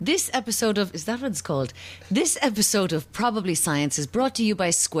This episode of, is that what it's called? This episode of Probably Science is brought to you by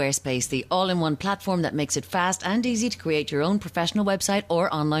Squarespace, the all-in-one platform that makes it fast and easy to create your own professional website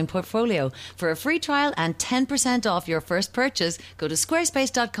or online portfolio. For a free trial and 10% off your first purchase, go to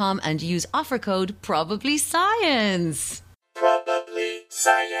squarespace.com and use offer code PROBABLYSCIENCE. Probably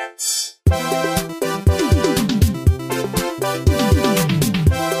Science.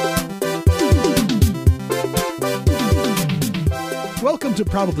 Welcome to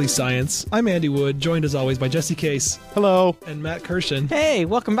Probably Science. I'm Andy Wood, joined as always by Jesse Case. Hello. And Matt Kirshen. Hey,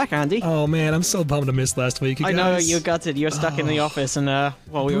 welcome back, Andy. Oh man, I'm so bummed I missed last week. You I know, guys. you're gutted. You're stuck in the office and, we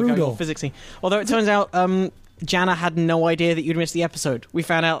were going Brutal. all physicsy. Although it turns out, Jana had no idea that you'd missed the episode. We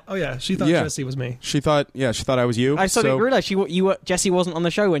found out. Oh yeah, she thought Yeah. Jesse was me. She thought I was you. I suddenly realized Jesse wasn't on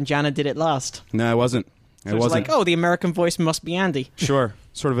the show when Jana did it last. No, I wasn't. So I it's wasn't. like, oh, the American voice must be Andy. Sure.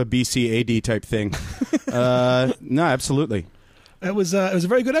 Sort of a BCAD type thing. No, absolutely. It was a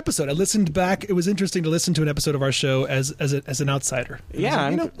very good episode. I listened back. It was interesting to listen to an episode of our show as an outsider. It Yeah,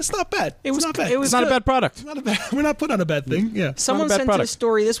 was like, it's not bad. It was not bad. it was It's not a good. bad product. It's not a bad. We're not put on a bad thing. Yeah. Someone bad sent in a product.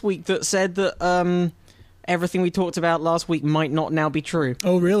 story this week that said that everything we talked about last week might not now be true.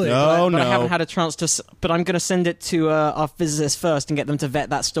 Oh really? No. But I haven't had a chance to. But I'm going to send it to our physicists first and get them to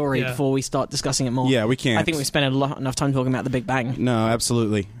vet that story Yeah. before we start discussing it more. Yeah, we can't. I think we spent enough time talking about the Big Bang. No,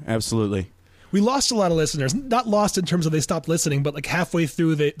 absolutely. Absolutely. We lost a lot of listeners. Not lost in terms of they stopped listening, but like halfway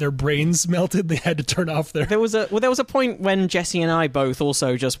through, their brains melted. They had to turn off their. There was a point when Jesse and I both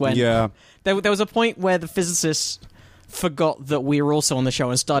also just went. Yeah. There was a point where the physicists forgot that we were also on the show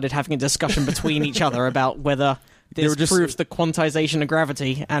and started having a discussion between each other about whether this were just- proves the quantization of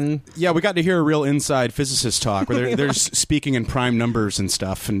gravity. And Yeah, we got to hear a real inside physicist talk where they're just speaking in prime numbers and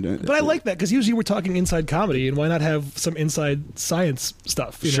stuff. And But I like that because usually we're talking inside comedy, and why not have some inside science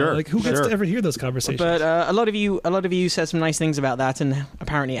stuff? You know? Sure, Like who gets sure. to ever hear those conversations? but a lot of you said some nice things about that, and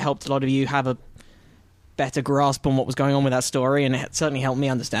apparently it helped a lot of you have a better grasp on what was going on with that story, and it certainly helped me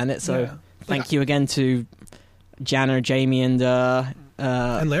understand it. So Yeah. thank you again to Jana, Jamie, and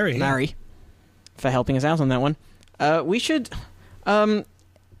Larry. Larry for helping us out on that one. We should.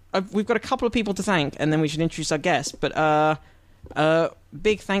 We've got a couple of people to thank, and then we should introduce our guests. But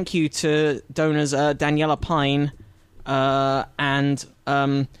big thank you to donors Daniela Pine and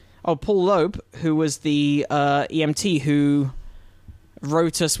Paul Loeb, who was the EMT who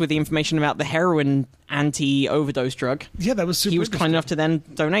wrote us with the information about the heroin anti-overdose drug. Yeah, that was super. He was kind enough to then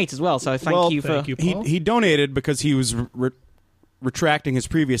donate as well. So thank you for. Thank you, Paul. he donated because he was retracting his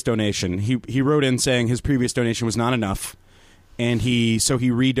previous donation. He wrote in saying his previous donation was not enough, and he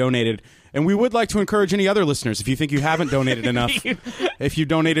redonated. And we would like to encourage any other listeners, if you think you haven't donated enough, if you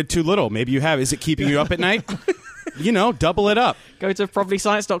donated too little, maybe you have. Is it keeping you up at night? Double it up. Go to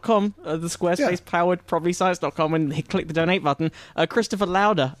probablyscience.com, the Squarespace-powered probablyscience.com, and click the donate button. Christopher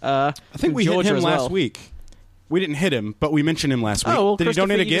Lauder. I think we hit Georgia him as last well. week. We didn't hit him, but we mentioned him last week. Oh, well, did he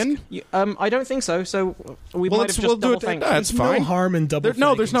donate again? I don't think so. So we Well, might have just double thanked. That's There's fine. no harm in double. There's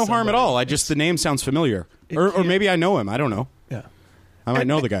no thanking harm at somebody. all. The name sounds familiar, or maybe I know him. I don't know. Yeah. I might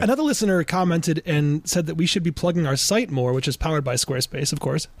know the guy. Another listener commented and said that we should be plugging our site more, which is powered by Squarespace, of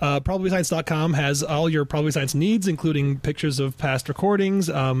course. ProbablyScience.com has all your Probably Science needs, including pictures of past recordings,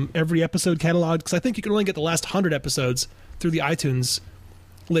 every episode cataloged, because I think you can only get the last 100 episodes through the iTunes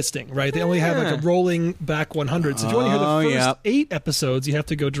listing, right? They only have like a rolling back 100. So if you want to hear the first 8 episodes, you have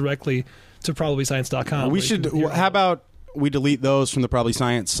to go directly to ProbablyScience.com. We should. How about we delete those from the Probably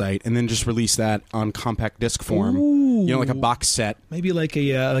Science site and then just release that on compact disc form? Ooh. Like a box set. Maybe like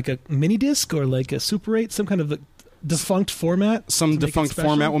a mini disc or like a Super 8, some kind of defunct format. Some to make it defunct special.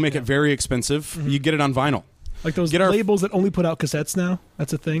 format will make it very expensive. Mm-hmm. You get it on vinyl. Like those Get our- labels that only put out cassettes now.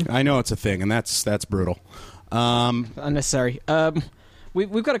 That's a thing. I know it's a thing, and that's brutal. Unnecessary.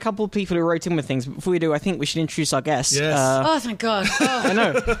 We've got a couple of people who wrote in with things. But before we do, I think we should introduce our guest. Yes. Oh, thank God. Oh, I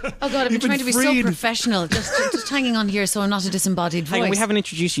know. oh God, I've been You've been trying to be freed. so professional. Just hanging on here so I'm not a disembodied voice. Hang on, we haven't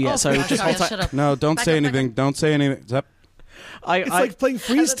introduced you yet, so God, just sorry, hold tight. shut up. No, don't Back say up, back anything. up. Don't say anything. Zep. It's like playing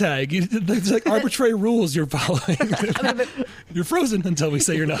freeze tag. There's like arbitrary rules you're following. You're frozen until we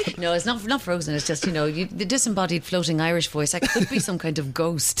say you're not. No, it's not frozen. It's just, the disembodied floating Irish voice. I could be some kind of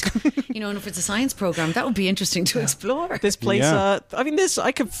ghost. And if it's a science program, that would be interesting to explore. This place, Yeah.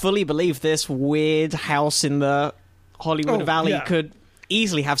 I could fully believe this weird house in the Hollywood Oh, Valley yeah. could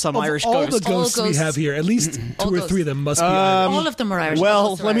easily have some Of Irish all ghosts. the ghosts we ghosts. have here, at least All 2 or ghosts. 3 of them must be Irish. All of them are Irish. Well,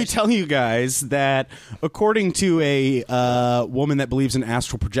 Most are let me Irish. tell you guys that according to a woman that believes in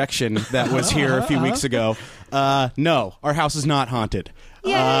astral projection that was here a few weeks ago, no, our house is not haunted.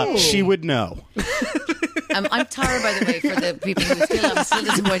 Yay. She would know. I'm Tara, by the way, for the people who I'm still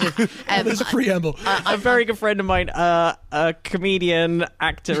disappointed. There's a preamble. A very good friend of mine, a comedian,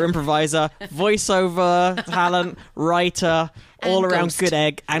 actor, improviser, voiceover talent, writer, And all around ghost. good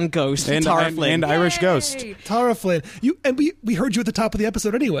egg, and ghost, Tara Flynn. and Irish Ghost. Tara Flynn. We heard you at the top of the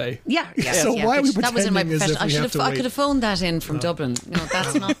episode anyway. Yeah. So why are we that was in my pretending as if professional. we have to I wait? could have phoned that in from Dublin. No,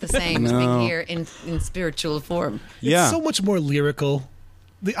 that's not the same as being No. here in spiritual form. Yeah. It's so much more lyrical.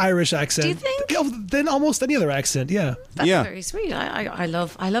 The Irish accent. Do you think? Yeah, than almost any other accent, yeah. That's Yeah. very sweet. I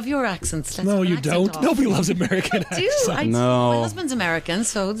love your accents. Let's No, have an you accent don't. off. Nobody loves American I do. accents. No. My husband's American,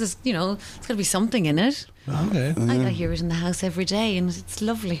 so there's it's got to be something in it. Okay. I hear it in the house every day, and it's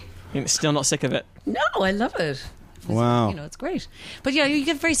lovely. You're still not sick of it. No, I love it. Wow. It's great. But yeah, you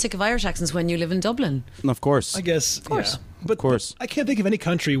get very sick of Irish accents when you live in Dublin. Of course. I guess. Of course. But, Of course. I can't think of any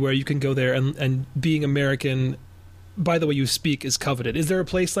country where you can go there and being American by the way you speak is coveted. Is there a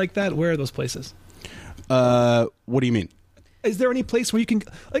place like that? Where are those places? What do you mean? Is there any place where you can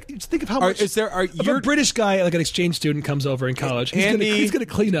just think of how much Is there? Are if you a British guy, like an exchange student, comes over in college? Andy, He's going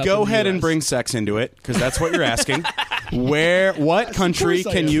to clean up. Go in the ahead and US. bring sex into it, because that's what you're asking. What country course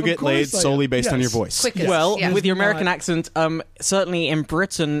I can am. you Of get course laid I am. solely based on Yes. your voice? Quickest. Well, yeah. with your Not- American accent, certainly in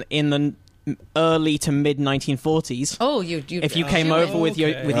Britain in the early to mid 1940s. Oh, you If you came over with your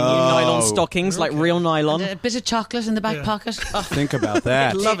Okay. with your nylon stockings, like real nylon, a bit of chocolate in the back Yeah. pocket. Oh, Think about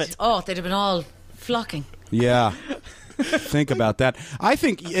that. love it. Oh, they'd have been all flocking. Yeah. Think about that. I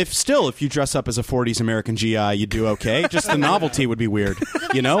think if you dress up as a 40s American GI, you'd do okay. Just the novelty would be weird.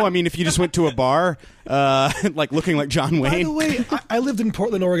 I mean, if you just went to a bar, like looking like John By Wayne. the way, I lived in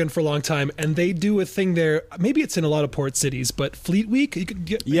Portland, Oregon for a long time, and they do a thing there. Maybe it's in a lot of port cities, but Fleet Week. You could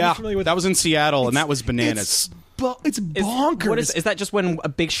get. Are you Yeah, familiar with that was in Seattle, and that was bananas. It's bonkers. What is that? Just when a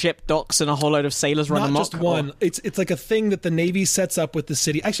big ship docks and a whole load of sailors run Not amok? just one. It's like a thing that the Navy sets up with the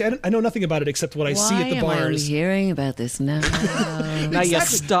city. Actually, I know nothing about it except what I see Why at the am I only bars. hearing about this now? Now you're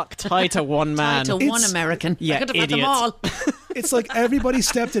stuck tied to one man. To one It's- American. Yeah, I could have had them idiot. all. It's like everybody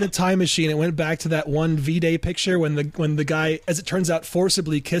stepped in a time machine and went back to that one V-Day picture when the guy, as it turns out,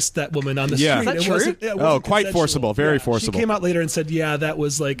 forcibly kissed that woman on the Yeah. street. Is that It true? wasn't- it Oh, wasn't quite consensual. forcible, very Yeah. forcible. She came out later and said, "Yeah, that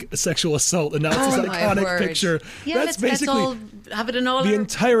was like a sexual assault," and now it's Oh, this my iconic word. picture. Yeah, That's let's basically all have it in all the our-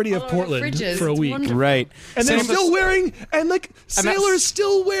 entirety of all our Portland fridges. for a It's week. wonderful. Right. And they're Same still as- wearing, and like And that's- sailors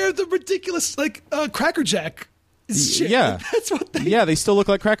still wear the ridiculous Cracker Jack shit. Yeah. That's what they. Yeah, they still look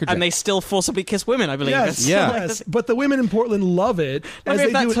like Cracker Jack. And they still forcibly kiss women, I believe. Yes, Yeah. yes. But the women in Portland love it, I as mean,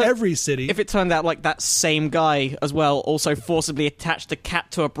 if they do that in tur- every city. If it turned out like that same guy as well also forcibly attached a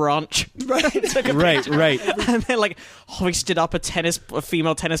cat to a branch right. right. and then like hoisted up a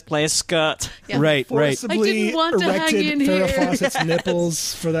female tennis player's skirt. Yeah. Right. Forcibly I didn't want to hang erected in Farrah here. Fawcett's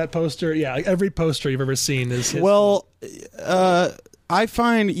nipples for that poster. Yeah, like every poster you've ever seen is his. Well, I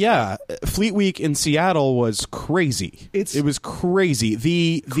find Fleet Week in Seattle was crazy. It was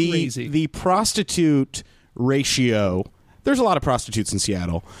crazy. Crazy. The prostitute ratio. There's a lot of prostitutes in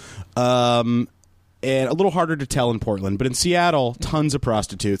Seattle. And a little harder to tell in Portland, but in Seattle, tons of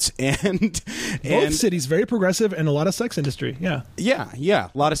prostitutes, and both cities very progressive and a lot of sex industry. Yeah, yeah,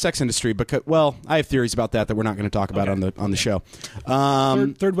 a lot of sex industry. Because I have theories about that we're not going to talk about on the show.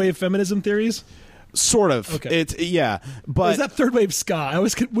 third wave feminism theories. Sort of. Okay. But Or is that third wave ska?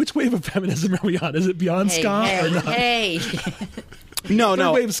 Which wave of feminism are we on? Is it beyond Hey, ska or not? hey. no.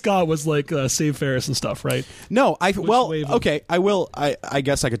 Third wave ska was like Save Ferris and stuff, right? No, wave of- okay, I will. I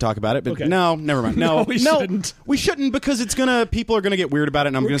guess I could talk about it, but Okay. no, never mind. No, No, we shouldn't. We shouldn't because people are gonna get weird about it,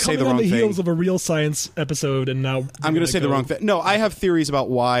 and I'm We're gonna say the coming wrong on the thing. heels of a real science episode, and now I'm gonna say the wrong thing. No, I have theories about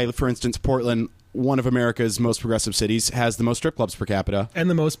why, for instance, Portland, one of America's most progressive cities, has the most strip clubs per capita and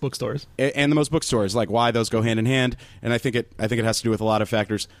the most bookstores. and the most bookstores. Like why those go hand in hand, and I think it has to do with a lot of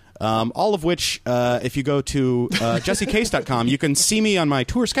factors. All of which, if you go to jessecase.com, you can see me on my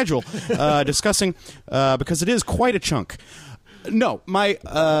tour schedule discussing because it is quite a chunk. No, my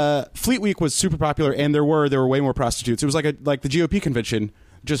Fleet Week was super popular, and there were way more prostitutes. It was like the GOP convention,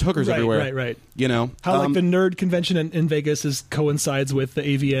 just hookers Right, everywhere. right. You know How like the nerd convention in Vegas coincides with the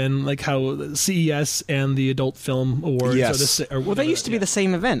AVN, like how CES and the Adult Film Awards Yes. are the same. Well, they used to be the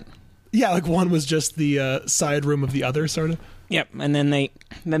same event. Yeah, like one was just the side room of the other, sort of. Yep, and then they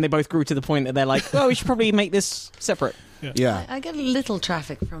both grew to the point that they're like, well, we should probably make this separate. Yeah. I get a little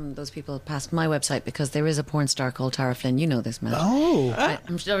traffic from those people past my website because there is a porn star called Tara Flynn. You know this, Matt. Oh. I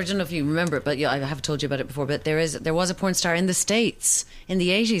don't know if you remember it, but yeah, I have told you about it before. But there was a porn star in the States in the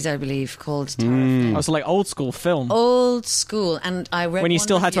 80s, I believe, called Tara Flynn. I was like old school film. Old school, and I read When you one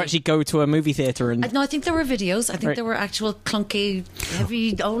still had to review. actually go to a movie theater and No, I think there were videos. I think Right. there were actual clunky,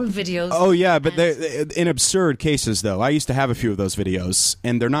 heavy old videos. Oh yeah, but And- they're in absurd cases though. I used to have a few of those videos,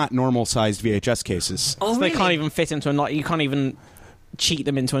 and they're not normal-sized VHS cases. Oh, they really? can't even fit into you can't even cheat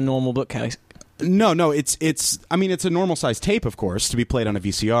them into a normal bookcase. No, it's. I mean, it's a normal-sized tape, of course, to be played on a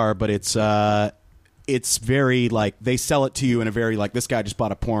VCR, but it's very like they sell it to you in a very like this guy just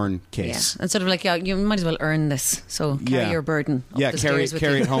bought a porn Yeah, case. and sort of like, yeah, you might as well earn this. So carry Yeah. your burden. Up Yeah, the carry stairs with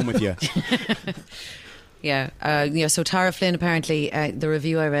it you. home with you. Yeah, so Tara Flynn, apparently, the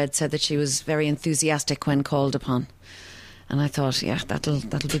review I read said that she was very enthusiastic when called upon. And I thought, yeah, that'll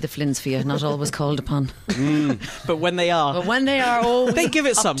be the Flynns for you, not always called upon. But when they are, But when they are always they give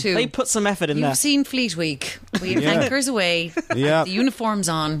it up some. to, They put some effort in You've there. seen Fleet Week. We have Yeah. anchors away. Yeah. The uniform's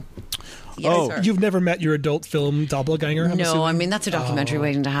on. Yes, Oh, sir. You've never met your adult film doppelganger? I'm No, assuming? I mean, that's a documentary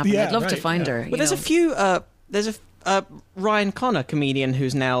waiting to happen. Yeah, I'd love to right, find yeah. her. But you there's know. a few. There's a Ryan Connor, comedian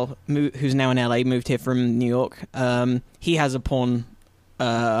who's now in LA, moved here from New York. He has a porn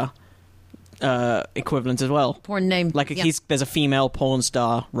equivalent as well. porn name. Like Yeah. there's a female porn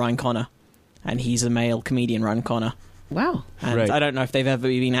star, Ryan Connor, and he's a male comedian, Ryan Connor. Wow. And Right. I don't know if they've ever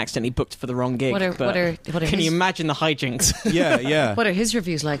been accidentally booked for the wrong gig. What are can his, you imagine the hijinks? yeah. what are his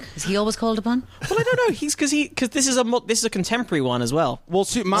reviews like? Is he always called upon? Well, I don't know. Because this is a contemporary one as well. Well,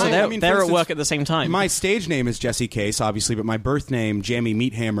 see, So they're, I mean, for they're at instance, work at the same time. My stage name is Jesse Case, obviously, but my birth name, Jamie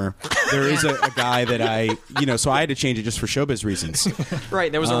Meathammer, there is a guy that so I had to change it just for showbiz reasons.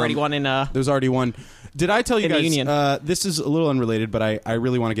 Right, there was already one in. There's already one. Did I tell you In the guys? Union. This is a little unrelated, but I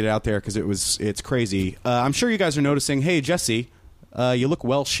really want to get it out there because it's crazy. I'm sure you guys are noticing. Hey, Jesse, you look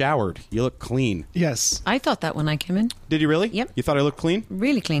well showered. You look clean. Yes. I thought that when I came in. Did you really? Yep. You thought I looked clean?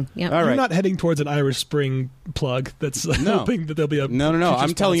 Really clean. Yeah. All You're right. not heading towards an Irish Spring plug that's hoping that there'll be a No. future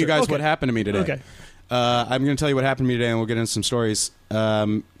I'm telling you sponsor. guys what Okay. happened to me today. Okay. I'm going to tell you what happened to me today, and we'll get into some stories.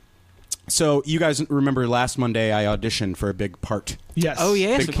 So you guys remember last Monday I auditioned for a big part. Yes. Oh,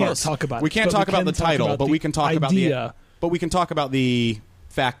 yes, We of can't course. talk about We it, can't but talk about can the title, about but the we can talk about idea but we can talk about the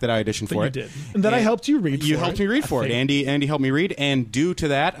fact that I auditioned that for you it. did. And that I helped you read You for helped it, me read I for it. think. Andy helped me read, and due to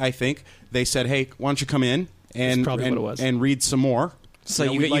that, I think they said, "Hey, why don't you come in and probably what it was. and read some more?" so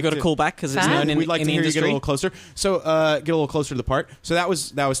we'd you like got a to- call back because it's Fab. known in, We'd like in to the hear you get a industry. little closer. So get a little closer to the part. So that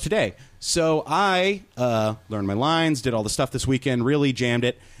was today. So I learned my lines, did all the stuff this weekend, really jammed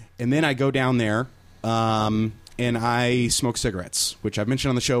it, and then I go down there and I smoke cigarettes, which I've mentioned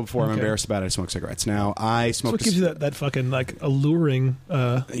on the show before. I'm Okay. embarrassed about it. I smoke cigarettes. Now I So smoke what gives you that fucking like alluring,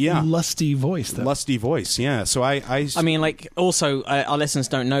 Yeah. lusty voice? Though. lusty voice. Yeah. So I I mean, like, also, our listeners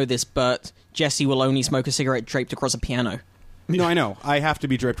don't know this, but Jesse will only smoke a cigarette draped across a piano. no, I know. I have to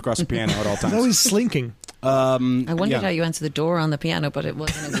be draped across the piano at all He's times. always slinking. I wondered yeah. how you answered the door on the piano, but it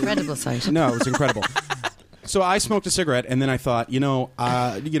was an incredible sight. No, it was incredible. So I smoked a cigarette, and then I thought,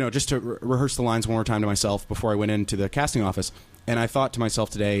 just to rehearse the lines one more time to myself before I went into the casting office. And I thought to myself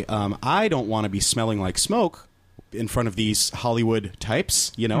today, I don't want to be smelling like smoke in front of these Hollywood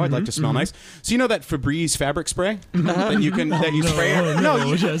types. I'd like to smell nice. So that Febreze fabric spray that you spray.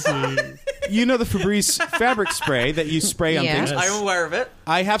 No, Jesse. You know the Febreze fabric spray that you spray on Yeah. things. Yes. I'm aware of it.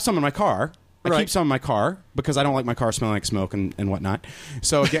 I have some in my car. I Right. keep some in my car because I don't like my car smelling like smoke and whatnot.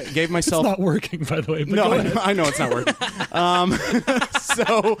 So I gave It's myself. not working, by the way. But No, go ahead. I know it's not working.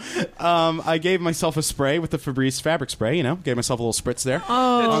 I gave myself a spray with the Febreze fabric spray. Gave myself a little spritz there.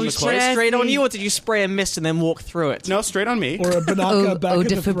 Oh, on the Spray clothes. straight on you, or did you spray a mist and then walk through it? No, straight on me. Or a banaka back Eau in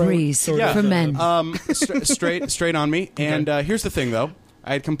de the throat. Febreze sort of. for men. Straight on me. And here's the thing, though.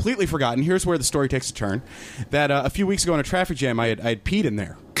 I had completely forgotten. Here's where the story takes a turn. That a few weeks ago in a traffic jam, I had peed in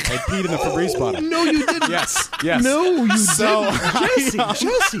there. I had peed in the Febreze bottle. No, you didn't. Yes. No, you So,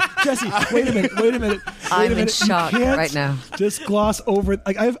 didn't. Jesse, wait a minute. I'm in shock You can't right now. Just gloss over.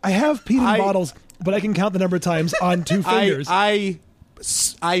 Like I have peed in bottles, but I can count the number of times on two fingers.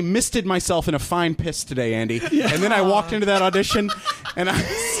 I misted myself in a fine piss today, Andy. And then I walked into that audition, and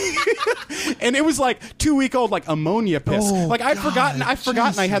and it was like 2-week-old like ammonia piss. Oh, like I'd forgotten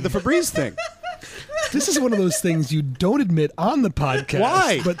I had the Febreze thing. This is one of those things you don't admit on the podcast.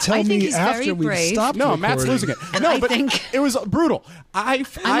 Why? But tell I think me he's after very we've brave. stopped. No, recording. Matt's losing it. And no, I but think- it was brutal. I'm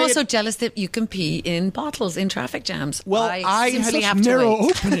I also jealous that you can pee in bottles in traffic jams. Well, I had simply such have to narrow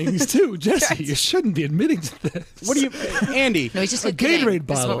wait. openings too, Jesse. You shouldn't be admitting to this. What do you, Andy? No, he's just A admitting. Gatorade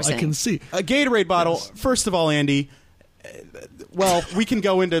This is what bottle, we're I saying. can see. A Gatorade bottle. First of all, Andy, Well, we can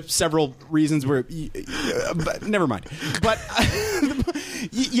go into several reasons where, but never mind. But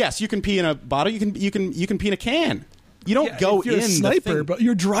yes, you can pee in a bottle. You can pee in a can. You don't go if you're in a sniper, the thing. but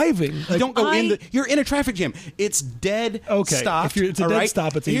you're driving. You don't go in the. You're in a traffic jam. It's dead. Okay, stopped. if it's a all dead right?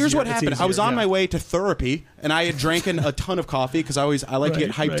 stop, it's Here's easier. what It's happened. I was easier, on yeah. my way to therapy, and I had drinking a ton of coffee because I like to get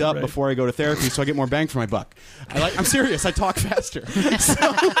hyped Right, up right. before I go to therapy, so I get more bang for my buck. I'm serious. I talk faster.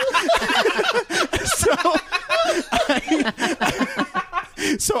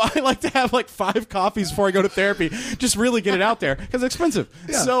 So I like to have like 5 coffees before I go to therapy. Just really get it out there because it's expensive.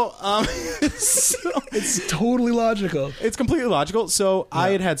 Yeah. So It's totally logical. it's completely logical. So I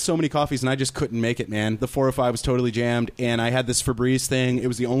had so many coffees and I just couldn't make it, man. The 405 was totally jammed, and I had this Febreze thing. It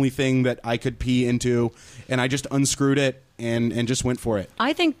was the only thing that I could pee into, and I just unscrewed it and just went for it.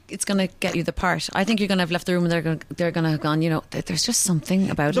 I think it's going to get you the part. I think you're going to have left the room and they're going to have gone, there's just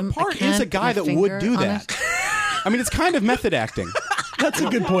something about The him. part I can't is a put guy my that finger would do on that. it. I mean, it's kind of method acting. That's a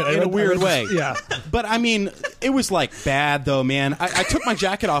good point. In a weird way. Yeah. But I mean, it was like bad though, man. I took my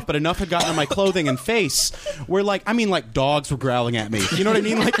jacket off, but enough had gotten on my clothing and face where like dogs were growling at me. You know what I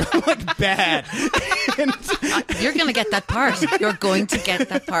mean? Like bad. And You're going to get that part. You're going to get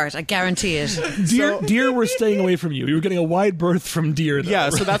that part. I guarantee it. Deer were staying away from you. You were getting a wide berth from deer. Though, yeah,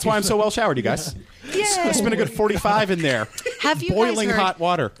 so that's why I'm so well showered, you guys. I spent a good 45 in there. Have you guys boiling heard- hot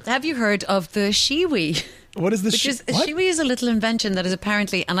water. Have you heard of the Shiwi? What is the Which is, what? Shiwi is a little invention that is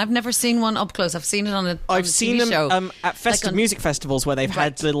apparently, and I've never seen one up close. I've seen it on a I've TV seen show. them at on- music festivals where they've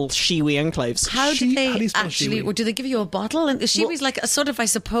had little Shiwi enclaves. How Shi- do they how do you spell actually, Shiwi? or do they give you a bottle? And the Shiwi's like a sort of, I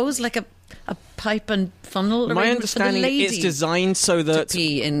suppose, like a pipe and funnel. My arrangement understanding for the lady it's designed so to that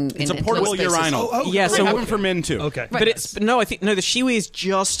pee in It's a enclosed portable spaces. urinal. Yeah, They so have them for men too. Okay. Right. But the Shiwi is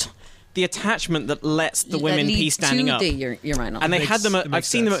just the attachment that lets the That women pee leads standing to up. the urinal. And they Makes- had them it I've makes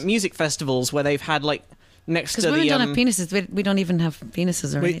seen them sense. at music festivals where they've had like next because to women the don't have penises. We don't even have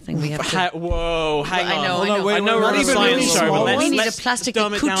penises or Wait, anything. We have to. Whoa, hang I on. know, Hold I on, know. wait, I know we're we're on a even science really show, small but let's, we need a let's plastic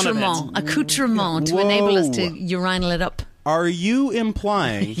dumb it down a bit. accoutrement to enable us to Whoa. urinal it up. Are you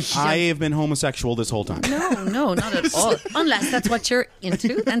implying I have been homosexual this whole time? No, not at all. Unless that's what you're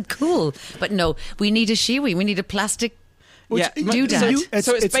into, then cool. But no, we need a Shiwi. We need a plastic. Yeah, doodad.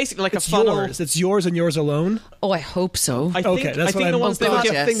 So it's basically like a it's funnel. Yours. It's yours and yours alone. Oh, I hope so. I Okay, think, that's I think what the I'm. ones they God, would I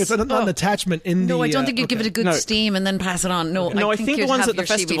give. yes. think it's not an attachment in the. No, I don't think you'd give it a good No. steam and then pass it on. No, No, I think the you'd ones have at the your Shiwi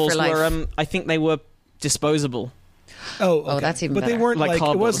festivals for life. were. I think they were disposable. Oh, okay. that's even But they better. weren't Like like it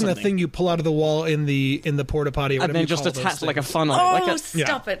cardboard or wasn't a something. thing you pull out of the wall in the porta potty or whatever And then you just call those attached like a things. funnel. Oh, like a,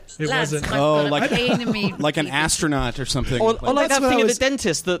 stop it, It lads! wasn't. I've Oh, got like- a pain in me. Like an astronaut or something. or like That's that what thing I at was- the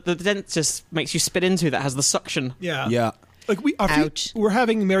dentist that the dentist makes you spit into that has the suction. Yeah. Yeah. Like Ouch. we're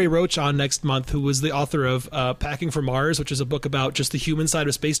having Mary Roach on next month, who was the author of Packing for Mars, which is a book about just the human side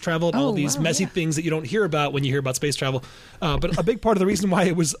of space travel and all Oh, these wow, messy yeah. things that you don't hear about when you hear about space travel. But a big part of the reason why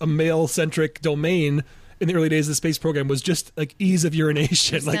it was a male-centric domain in the early days of the space program was just like ease of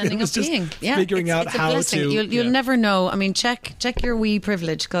urination. Like it Standing was up just peeing. Yeah, figuring it's out a how blessing. to. You'll yeah. never know. I mean, check your wee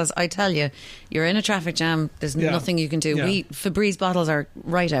privilege, because I tell you, you're in a traffic jam. There's Yeah. nothing you can do. Yeah. Febreze bottles are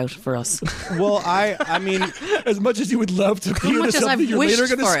right out for us. Well, I mean, As much as you would love to pee much into as something I've you're later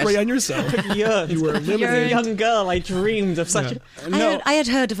wished going to for it. spray on yourself. Yeah, You were You're a limited. young girl. I dreamed of such. no. I had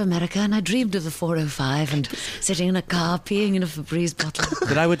heard of America, and I dreamed of the 405 and sitting in a car peeing in a Febreze bottle.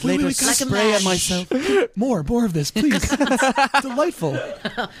 that I would later Like a spray at match. myself. More of this, please. It's delightful.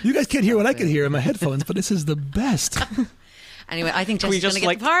 You guys can't hear what I can hear in my headphones, but this is the best. Anyway, I think we Jessica's just,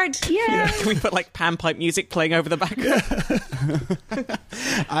 going to get like- the part. Yeah. Can we put like panpipe music playing over the back?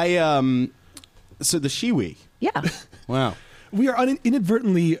 So the Shiwi. Yeah. Wow. We are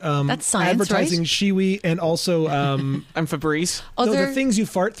inadvertently That's science, advertising right? Shiwi and also And Febreze. no, Other the things you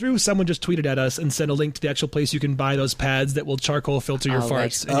fart through. Someone just tweeted at us and sent a link to the actual place you can buy those pads that will charcoal filter your Oh, farts.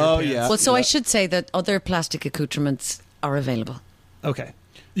 right. in your Oh, pants. yeah. Well, so I should say that other plastic accoutrements are available. Okay.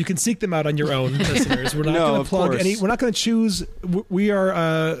 You can seek them out on your own, listeners. We're not No, going to of plug course. any. We're not going to choose. We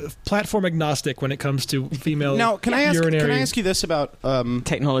are platform agnostic when it comes to female. Now, can I urinary. ask you this about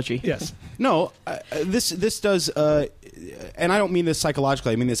Technology. Yes. No, this does, and I don't mean this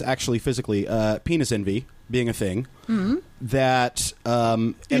psychologically. I mean this actually physically. Penis envy being a thing. Mm-hmm. That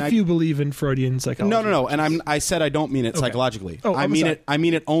and If you believe in Freudian psychology. no, and I said I don't mean it Okay. psychologically. Oh, I I'm mean sorry. it. I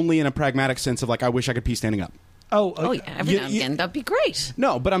mean it only in a pragmatic sense of like I wish I could pee standing up. Oh, yeah. Every You- now and you- again. That'd be great.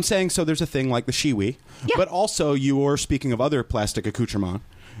 No, but I'm saying so. There's a thing like the Shiwi, Yeah. but also you were speaking of other plastic accoutrements,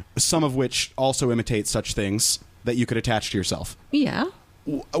 some of which also imitate such things that you could attach to yourself. Yeah.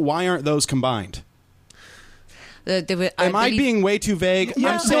 Why aren't those combined? They were- Am I believe- being way too vague?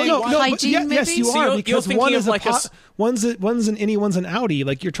 Yeah, I'm saying no, why- hygiene, yes, maybe? you So are you're because thinking one of is like a one's an innie, one's an outie.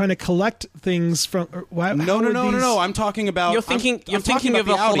 Like you're trying to collect things from. Why, No. I'm talking about. You're thinking talking of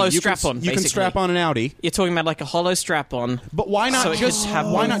about a the Audi. hollow You can- strap-on, You can basically. strap on an Audi. You're talking about like a hollow strap-on. But why not So it just can have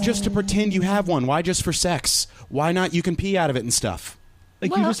why not just to pretend you have one? Why just for sex? Why not you can pee out of it and stuff?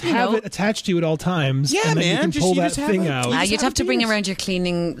 Like you Well, just you have know. it attached to you at all times. Yeah, and then man, you can just- pull you that just have thing it. out. You You'd have to bring penis. around your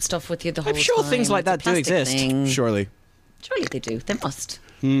cleaning stuff with you the whole I'm sure time. things like It's a that do plastic exist. thing. Surely. Surely they do. They must.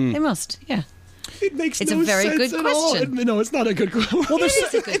 They must. Yeah. It makes It's no a very sense good at all. question. No, it's not a good question. Well, It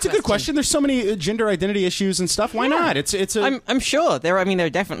is a good it's a good question. There's so many gender identity issues and stuff. Why not? It's a. I'm sure there are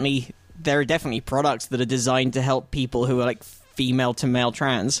definitely products that are designed to help people who are like female to male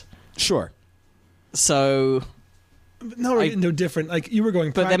trans. Sure. So No, we're getting no different. Like you were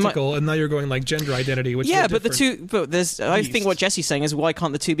going But there might- practical, and now you're going like gender identity. Which yeah, are but the different. two, but there's. I think what Jesse's saying is why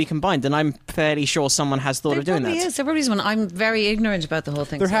can't the two be combined? And I'm fairly sure someone has thought There of doing probably that. is. There probably is one. I'm very ignorant about the whole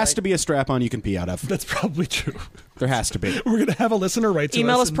thing. There has to be a strap-on you can pee out of. That's probably true. There has to be. We're gonna have a listener write to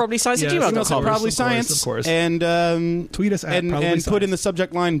Email us. us probablyscience@gmail.com. Yes, Email of course, Probably of course, Science, of course. and Tweet us at and Probably put Science. in the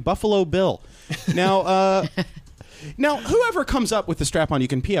subject line Buffalo Bill. Now, now whoever comes up with the strap-on you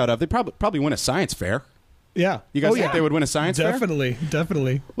can pee out of, they probably win a science fair. Yeah, You guys oh, think yeah. they would win a science fair?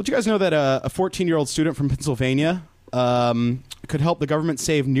 Definitely. Well, do you guys know that a 14-year-old student from Pennsylvania could help the government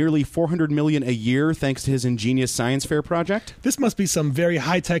save nearly $400 million a year thanks to his ingenious science fair project? This must be some very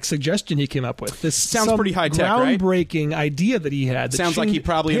high-tech suggestion he came up with. This Sounds some pretty high-tech, right? groundbreaking idea that he had. That Sounds like he changed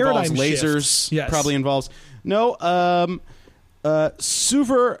probably involves paradigm shift. lasers. Yes. Probably involves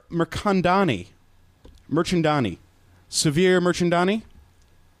Suvir Merchandani. Severe Merchandani.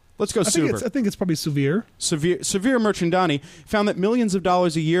 Let's go I Suver. think it's probably severe. Severe Merchandani found that millions of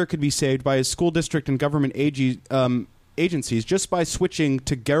dollars a year could be saved by his school district and government agencies just by switching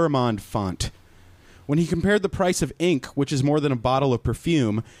to Garamond font. When he compared the price of ink, which is more than a bottle of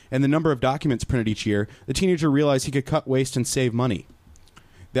perfume, and the number of documents printed each year, the teenager realized he could cut waste and save money.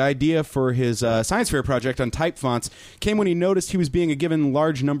 The idea for his science fair project on type fonts came when he noticed he was being given a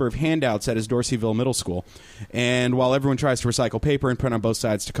large number of handouts at his Dorseyville Middle School. And while everyone tries to recycle paper and print on both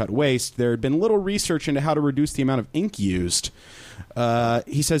sides to cut waste, there had been little research into how to reduce the amount of ink used.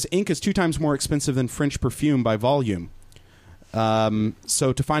 He says ink is 2 times more expensive than French perfume by volume.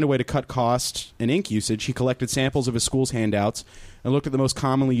 So to find a way to cut cost and ink usage, he collected samples of his school's handouts and looked at the most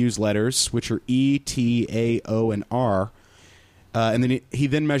commonly used letters, which are E, T, A, O, and R. And then he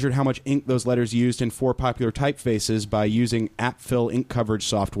then measured how much ink those letters used in 4 popular typefaces by using AppFill ink coverage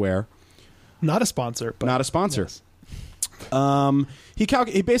software. Not a sponsor. But Not a sponsor. Yes. He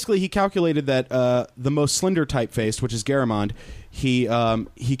calculated that the most slender typeface, which is Garamond, he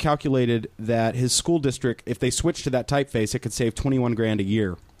calculated that his school district, if they switched to that typeface, it could save $21,000 a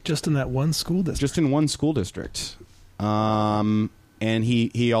year. Just in that one school district. Just in one school district. And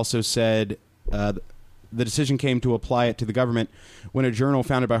he also said the decision came to apply it to the government when a journal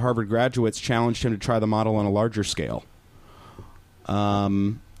founded by Harvard graduates challenged him to try the model on a larger scale.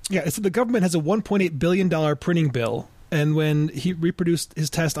 Yeah, so the government has a $1.8 billion printing bill, and when he reproduced his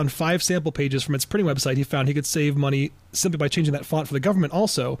test on 5 sample pages from its printing website, he found he could save money simply by changing that font for the government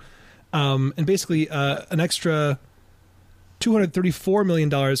also. And basically, an extra $234 million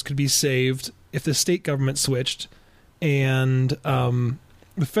could be saved if the state government switched, and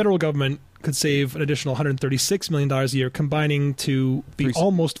the federal government could save an additional $136 million a year, combining to be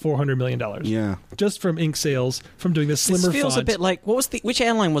almost $400 million. Yeah. Just from ink sales, from doing this slimmer This feels font. a bit like which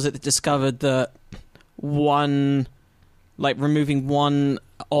airline was it that discovered that removing one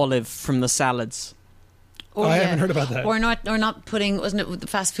olive from the salads? Or, I haven't heard about that. Or not putting, wasn't it with the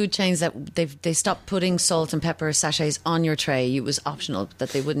fast food chains that they stopped putting salt and pepper sachets on your tray? It was optional, that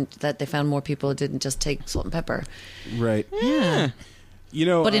they found more people didn't just take salt and pepper. Right. Yeah. You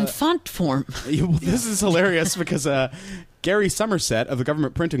know, But in font form. this is hilarious because Gary Somerset of the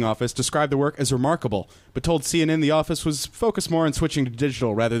government printing office described the work as remarkable, but told CNN the office was focused more on switching to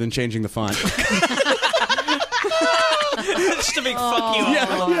digital rather than changing the font. Just a big fuck you.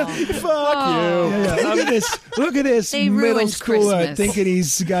 Fuck you. Yeah. Look at this They middle ruined schooler Christmas. thinking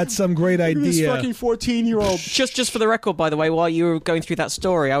he's got some great This idea. fucking 14-year-old. Just for the record, by the way, while you were going through that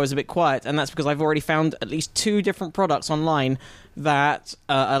story, I was a bit quiet, and that's because I've already found at least 2 different products online that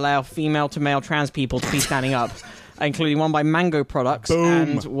allow female to male trans people to be standing up, including one by Mango Products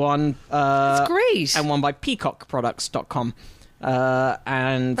and one That's great. and one by PeacockProducts.com.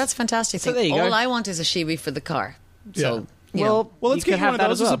 And That's fantastic. So there you All go. I want is a Shiwi for the car. So, you well, know. let's you get could one have of that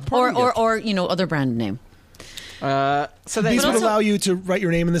those as as a well. party gift. Or other brand name. So there you These go. would allow you to write your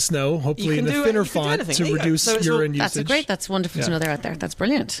name in the snow, hopefully in can the do it- thinner you can do font anything. to There you go. reduce So it's urine That's usage. great. That's wonderful Yeah. to know they're out there. That's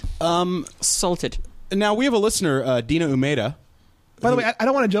brilliant. Salted. Now, we have a listener, Dina Umeda. By the way, I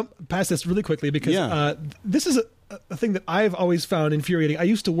don't want to jump past this really quickly because Yeah. this is a thing that I've always found infuriating. I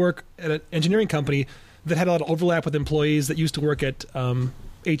used to work at an engineering company that had a lot of overlap with employees that used to work at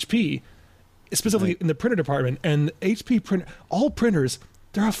HP, specifically in the printer department. And HP print, all printers,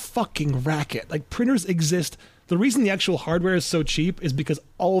 they're a fucking racket. Like, printers exist. The reason the actual hardware is so cheap is because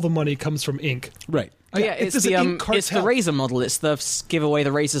all the money comes from ink. Right. Oh, yeah, it's the Razer model. It's the give away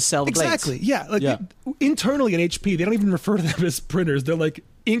the razors, sell the blades. Exactly. Yeah. Like internally at HP, they don't even refer to them as printers. They're like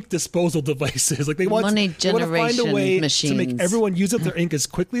ink disposal devices. Like they want money to find a way machines. to make everyone use up their ink as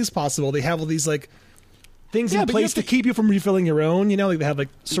quickly as possible. They have all these like things in place to keep you from refilling your own. You know, like they have like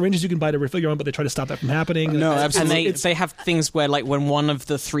syringes you can buy to refill your own, but they try to stop that from happening. No, absolutely. And they have things where, like, when one of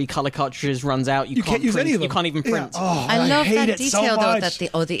the 3 color cartridges runs out, you can't use print, any of them. You can't even print. Yeah. Oh, I love hate that it detail, so though, much.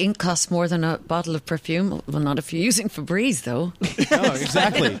 that the ink costs more than a bottle of perfume. Well, not if you're using Febreze, though. No,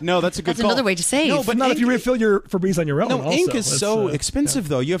 exactly. No, that's a good That's call. another way to save. No, but not if you refill your Febreze on your own. No, also. ink is That's, so expensive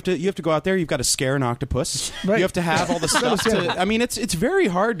though. You have to go out there. You've got to scare an octopus. Right. You have to have all the stuff. I mean, it's very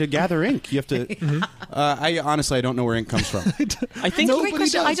hard to gather ink. You have to. I honestly don't know where ink comes from. I think Great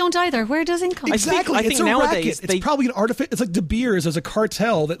question. I don't either. Where does ink come Exactly. I think it's a nowadays racket. It's probably an artifice. It's like De Beers. There's a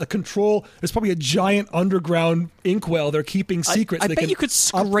cartel that the control. There's probably a giant underground inkwell. They're keeping secrets. I They bet can you could up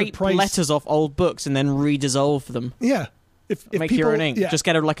the scrape price. letters off old books and then redissolve them. Yeah. If Make people, your own ink. yeah. Just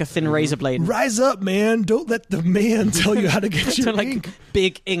get a thin razor blade. Rise up, man! Don't let the man tell you how to get your To, like, ink.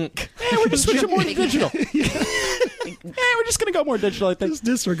 big ink. We're just switching more to digital. We're just gonna go more digital. I think. Just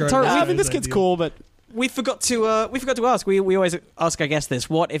disregard. Tara, that I I mean, guy's this kid's idea. cool, but We forgot to ask. We always ask our guests this.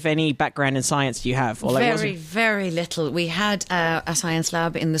 What, if any, background in science do you have? Or, like, Very, very little. We had a science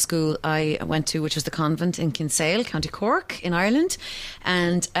lab in the school I went to, which was the convent in Kinsale, County Cork, in Ireland,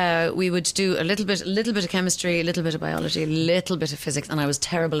 and we would do a little bit of chemistry, a little bit of biology, a little bit of physics, and I was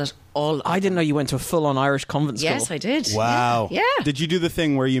terrible at all. Of I didn't know you went to a full-on Irish convent school. Yes, I did. wow. Yeah. Did you do the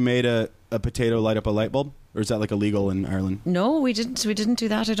thing where you made a potato light up a light bulb, or is that like illegal in Ireland? No, we didn't. We didn't do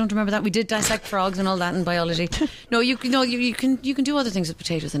that. I don't remember that. We did dissect frogs and all that in biology. No, you can do other things with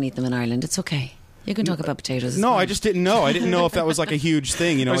potatoes and eat them in Ireland. It's okay. You can talk about potatoes. It's No, fine. I just didn't know. I didn't know if that was like a huge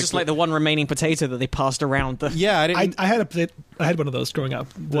thing. You know, It was just like the one remaining potato that they passed around. yeah. I didn't. I had one of those growing up.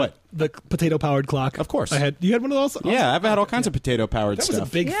 What? The potato powered clock. Of course. You had one of those? yeah, I've had all kinds of potato powered That stuff. was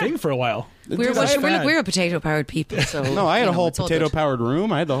a big thing for a while. We're a potato powered people. So No, I had a whole it's all potato good. powered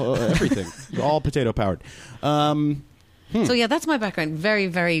room. I had the whole, everything, all potato powered. So yeah, that's my background. Very,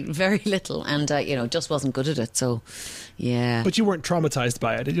 very, very little, and just wasn't good at it. So yeah, But you weren't traumatized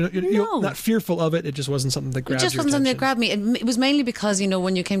by it. You're No. not fearful of it. It just wasn't something that it grabbed just your wasn't something that attention. grabbed me. It was mainly because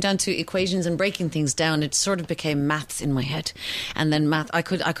when you came down to equations and breaking things down, it sort of became maths in my head, and then math I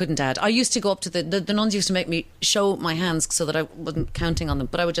couldn't add. I used to go up to the nuns used to make me show my hands so that I wasn't counting on them,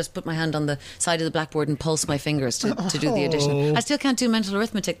 but I would just put my hand on the side of the blackboard and pulse my fingers to do the addition. I still can't do mental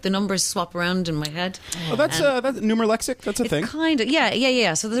arithmetic. The numbers swap around in my head. Oh, that's numeralexic. That's a thing. It's kind of,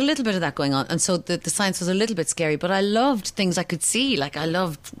 yeah. So there's a little bit of that going on. And so the science was a little bit scary, but I loved things I could see. Like I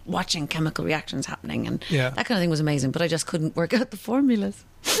loved watching chemical reactions happening, and that kind of thing was amazing, but I just couldn't work out the formulas.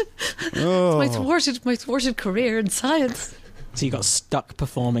 Oh. It's my thwarted career in science. So you got stuck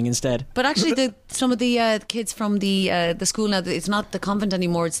performing instead. But actually, some of the kids from the school now, it's not the convent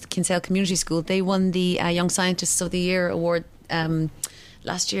anymore, it's the Kinsale Community School. They won the Young Scientists of the Year award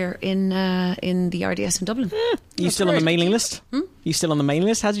last year in the RDS in Dublin. You still on the mailing list? You still on the mailing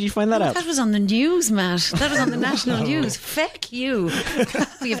list? How did you find that out? That was on the news, Matt. That was on the national news. Feck you.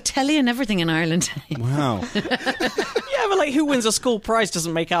 We have telly and everything in Ireland. Wow. Yeah, but like, who wins a school prize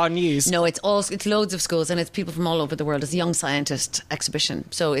doesn't make our news. No, it's loads of schools, and it's people from all over the world. It's a Young Scientist exhibition,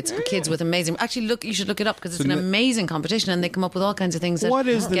 so it's kids with amazing. Actually, you should look it up because it's an amazing competition, and they come up with all kinds of things. That What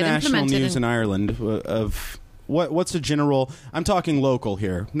is the get national implemented news in Ireland of? What's the general? I'm talking local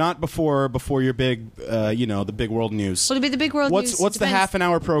here, not before your big, the big world news. Well, it'd be the big world news. What's the Depends. half an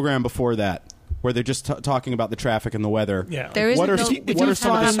hour program before that, where they're just talking about the traffic and the weather? Yeah. There is What are no, some- we what are don't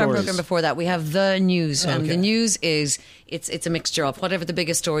some of have the a stories? program before that. We have the news, and Okay. the news is it's a mixture of whatever the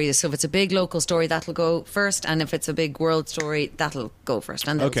biggest story is. So if it's a big local story, that'll go first, and if it's a big world story, that'll go first,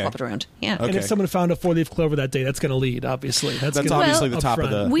 and they'll Okay. swap it around. Yeah. Okay. And if someone found a 4-leaf clover that day, that's going to lead, obviously. That's That's gonna obviously be the top of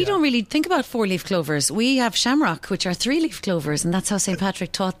upfront. the. We don't really think about 4-leaf clovers. We have shamrock, which are 3-leaf clovers, and that's how St.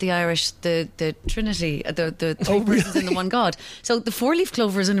 Patrick taught the Irish the Trinity, the three persons in the one God. So the 4-leaf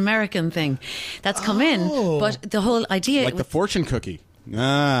clover is an American thing that's come in, but the whole idea, like the fortune cookie.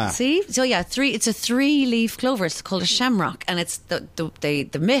 Ah. see, so yeah, it's a 3-leaf clover. It's called a shamrock, and it's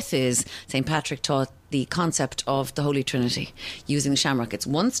the myth is St. Patrick taught the concept of the Holy Trinity using the shamrock. It's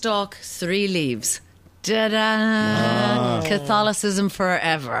one stalk, 3 leaves. Da-da! Catholicism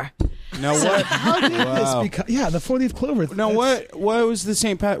forever. Now what? How did Wow. this become? Yeah, the 4-leaf clover. Now That's- what was the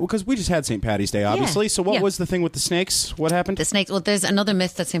St. Pat? Because we just had St. Patty's Day, obviously. So what Yeah. was the thing with the snakes? What happened? The snakes. Well, there's another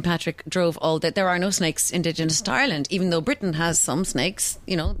myth that St. Patrick drove all that there are no snakes indigenous to Ireland, even though Britain has some snakes.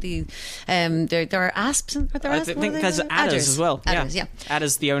 You know, there are asps. Are there I asps? think there's adders as well. Adders, yeah.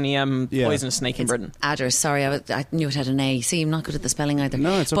 Adder's the only poisonous snake in Britain. Adders. Sorry, I knew it had an A. See, I'm not good at the spelling either.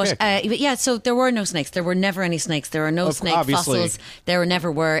 No, it's okay. But yeah, so there were no snakes. There were never any snakes. There are no snake obviously. fossils. There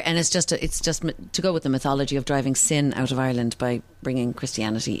never were, and it's just to go with the mythology of driving sin out of Ireland by bringing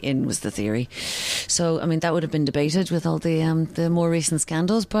Christianity in was the theory. So I mean that would have been debated with all the more recent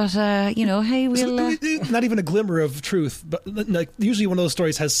scandals. But hey, we'll. Not even a glimmer of truth, but like usually one of those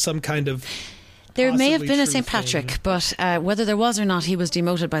stories has some kind of. There may have possibly been a true St. thing. Patrick, but whether there was or not, he was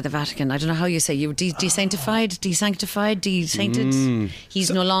demoted by the Vatican. I don't know how you say. You were desanctified, desainted. He's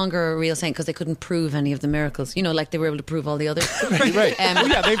no longer a real saint because they couldn't prove any of the miracles. You know, like they were able to prove all the others. Right. Well,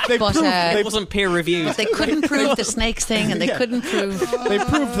 yeah, they but, proved, It wasn't peer reviewed. they couldn't prove the snakes thing, and they couldn't prove. they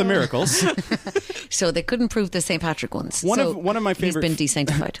proved the miracles. So they couldn't prove the St. Patrick ones. One So of my favorite. He's been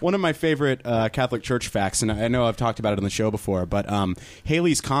desanctified. One of my favorite Catholic Church facts, and I know I've talked about it on the show before, but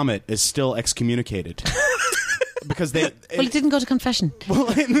Halley's Comet is still excommunicated. Because they Well, he didn't go to confession. well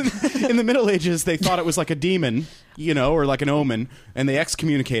in the Middle Ages they thought it was like a demon, or like an omen, and they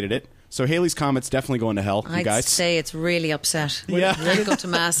excommunicated it. So Halley's Comet's definitely going to hell, you I'd guys. say it's really upset. Yeah. Don't go to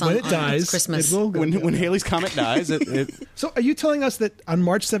mass on, When it on dies, Christmas. it will go. when Halley's Comet dies, it So, are you telling us that on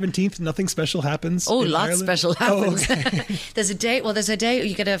March 17th nothing special happens? Oh, in lots Ireland? special Oh, happens. okay. There's a day.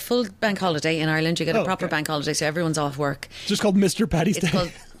 You get a full bank holiday in Ireland. You get a proper okay. bank holiday, so everyone's off work. It's just called Mr. Patty's It's Day.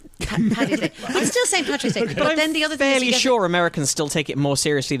 called Paddy's Day. I'm still saying Patrick's Day, but then the other thing is Fairly you get- sure Americans still take it more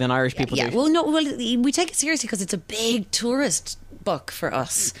seriously than Irish people Yeah, do. well, no, we take it seriously because it's a big tourist book for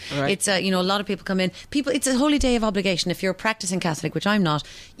us. Right. It's a lot of people come in. It's a holy day of obligation. If you're a practicing Catholic, which I'm not,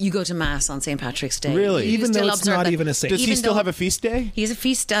 you go to mass on St. Patrick's Day. Really? You Even though still it's observe not that. even a saint. does he Even still though- have a feast day? He has a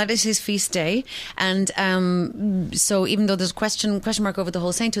feast. That is his feast day, and so even though there's a question mark over the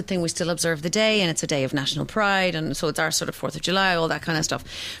whole sainthood thing, we still observe the day, and it's a day of national pride, and so it's our sort of 4th of July, all that kind of stuff.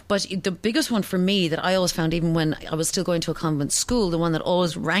 But the biggest one for me that I always found, even when I was still going to a convent school, the one that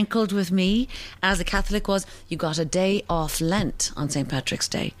always rankled with me as a Catholic was you got a day off Lent on St. Patrick's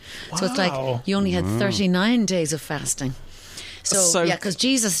Day. So it's like Wow. you only had 39 days of fasting. So yeah, because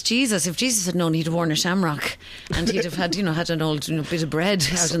Jesus, if Jesus had known, he'd have worn a shamrock, and he'd have had an old bit of bread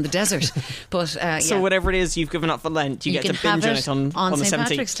out in the desert. But So whatever it is you've given up for Lent, you get to can binge have on it on the St. 17th.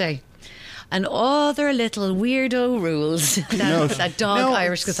 Patrick's Day. And other little weirdo rules that dog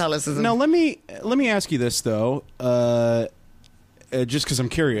Irish Catholicism. Now let me ask you this though, just because I'm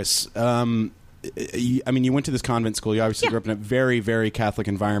curious. You went to this convent school. You obviously Yeah. grew up in a very, very Catholic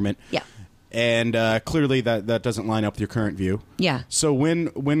environment. Yeah. And clearly that doesn't line up with your current view. Yeah. So when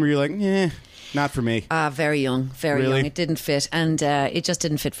were you like, not for me? Very young, very Really? young. It didn't fit, and it just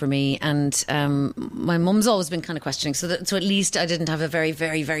didn't fit for me. And my mum's always been kind of questioning. So at least I didn't have a very,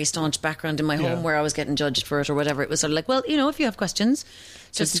 very, very staunch background in my home where I was getting judged for it or whatever. It was sort of like, well, if you have questions,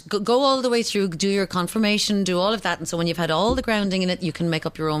 just go all the way through, do your confirmation, do all of that. And so when you've had all the grounding in it, you can make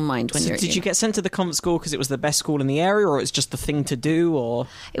up your own mind. When So you're, did you get sent to the convent school because it was the best school in the area, or it's just the thing to do, or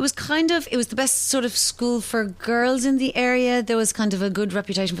It was the best sort of school for girls in the area. There was kind of a good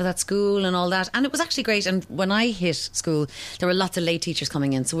reputation for that school and all that. And it was actually great. And when I hit school, there were lots of lay teachers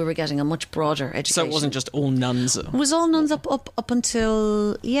coming in. So we were getting a much broader education. so it wasn't just all nuns? It was all nuns up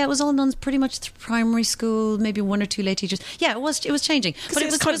until, it was all nuns pretty much through primary school, maybe 1 or 2 lay teachers. Yeah, it was changing. But it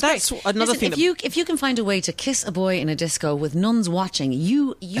it's was, kind it was of- that's great. another thing If you can find a way to kiss a boy in a disco with nuns watching,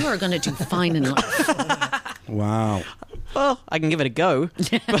 you are going to do fine in life. Wow. Well, I can give it a go.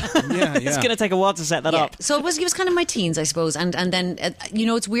 Yeah, It's going to take a while to set that Yeah. up. So it was kind of my teens, I suppose, and then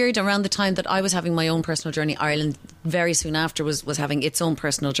it's weird. Around the time that I was having my own personal journey, Ireland very soon after was having its own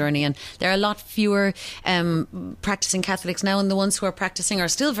personal journey, and there are a lot fewer practicing Catholics now, and the ones who are practicing are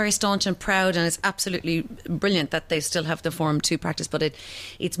still very staunch and proud, and it's absolutely brilliant that they still have the forum to practice. But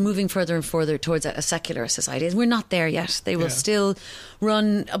it's moving further and further towards a secular society, and we're not there yet. They will still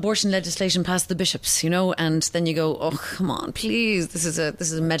run abortion legislation past the bishops, and then you go, oh come on, please, this is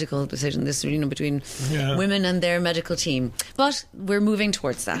a medical decision. This is between women and their medical team, but we're moving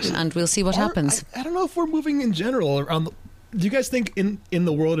towards that, and we'll see what happens. I don't know if we're moving in general around. Do you guys think in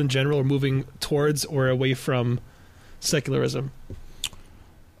the world in general we're moving towards or away from secularism?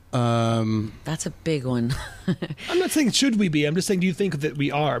 That's a big one. I'm not saying should we be. I'm just saying, do you think that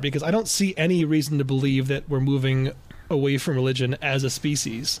we are? Because I don't see any reason to believe that we're moving away from religion as a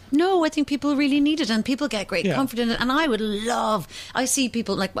species. No, I think people really need it, and people get great Yeah. comfort in it. And I would love. I see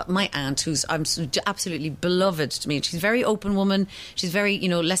people like my aunt, who's absolutely beloved to me. She's a very open woman. She's very,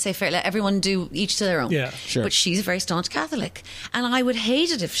 laissez-faire. Let everyone do each to their own. Yeah, sure. But she's a very staunch Catholic, and I would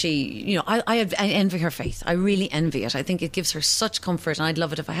hate it if she. I envy her faith. I really envy it. I think it gives her such comfort, and I'd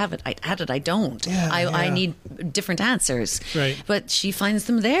love it if I have it. I don't. Yeah, I yeah. need different answers. Right. But she finds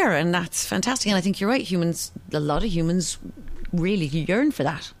them there, and that's fantastic. And I think you're right. A lot of humans really yearn for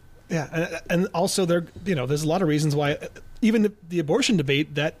that. Yeah, and also there's a lot of reasons why even the abortion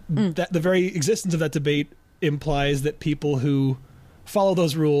debate that the very existence of that debate implies that people who follow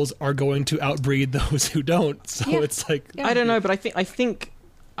those rules are going to outbreed those who don't. So Yeah. it's like I don't know, but I think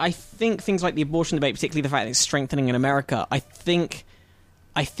things like the abortion debate, particularly the fact that it's strengthening in America, I think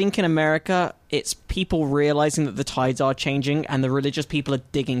in America it's people realizing that the tides are changing and the religious people are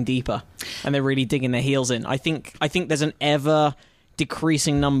digging deeper and they're really digging their heels in. I think there's an ever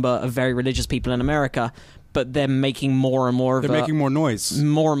decreasing number of very religious people in America, but they're making more and more of They're making more noise.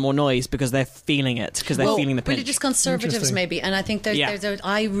 more and more noise because they're feeling it, because they're feeling the pinch. Religious conservatives, Interesting. maybe, and I think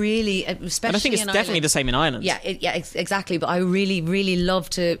I really, especially, And I think it's in definitely Ireland, the same in Ireland. Yeah, exactly. But I really, really love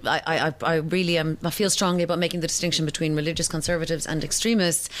to. I really I feel strongly about making the distinction between religious conservatives and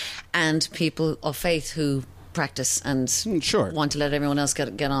extremists, and people of faith who practice and Sure. want to let everyone else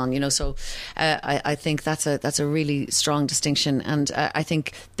get on. So I think that's a really strong distinction, and I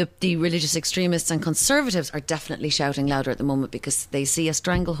think the religious extremists and conservatives are definitely shouting louder at the moment because they see a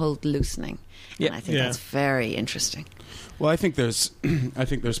stranglehold loosening. Yeah. And I think Yeah. that's very interesting. Well, I think there's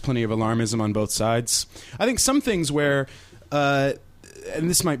plenty of alarmism on both sides. I think some things where, and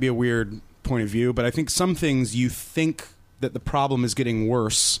this might be a weird point of view, but I think some things you think that the problem is getting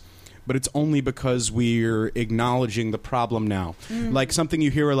worse, but it's only because we're acknowledging the problem now. Like something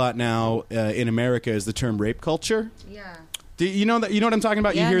you hear a lot now in America is the term rape culture. Yeah. Do you know that? You know what I'm talking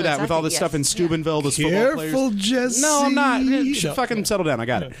about? Yeah, You hear no, that with all this exactly, stuff in yes. Steubenville, those football players. careful, Jesse. No, I'm not. No. Fucking settle down. I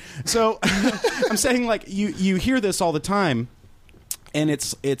got it. So I'm saying, like, you hear this all the time, and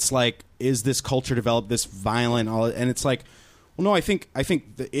it's like, is this culture developed this violent? And it's like, well, no, I think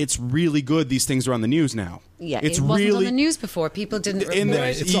that it's really good. These things are on the news now. Yeah, it's it wasn't really on the news before. People didn't in the, report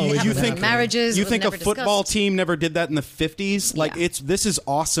Right, it's it. always you been think that. marriages. You was think a never football discussed. team never did that in the 50s? Like Yeah. this is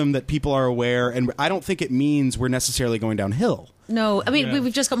awesome that people are aware, and I don't think it means we're necessarily going downhill. No, I mean Yeah.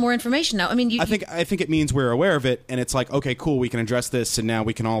 we've just got more information now. I mean, I think it means we're aware of it, and it's like, okay, cool, we can address this, and now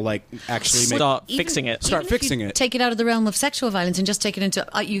we can all like actually make. Start fixing it. Start even if fixing you it. Take it out of the realm of sexual violence and just take it into.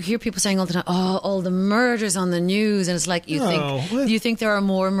 You hear people saying all the time, "Oh, all the murders on the news," and it's like what? you think there are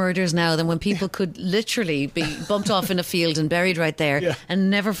more murders now than when people could literally be bumped off in a field and buried right there Yeah. and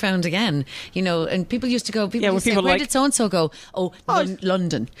never found again. And people used to go. People Yeah, used when to say, people "Where like- did so and so go?" Oh,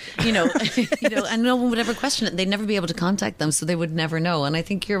 London. And no one would ever question it. And they'd never be able to contact them, so they would never know. And I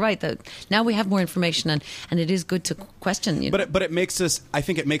think you're right that now we have more information, and it is good to question. But it makes us. I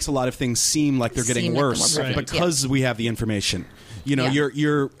think it makes a lot of things seem like they're getting Seem like they're worse more prevalent, because we have the information. Yeah.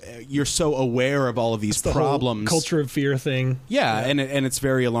 You're so aware of all of these the problems. whole culture of fear thing. Yeah, and it's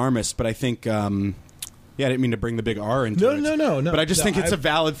very alarmist. But I think. I didn't mean to bring the big R into it. No. But I just think it's a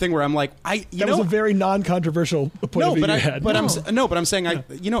valid thing where I'm like, That was a very non-controversial point of view you had. I'm saying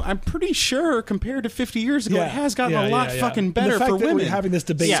I'm pretty sure compared to 50 years ago, Yeah. it has gotten Yeah, a lot yeah, yeah. fucking And better the fact for that women. we're having this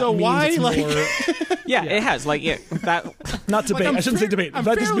debate. So means why, it's like- more, Yeah, it has. Like, yeah, that. not debate? I'm I shouldn't say fair- debate. I'm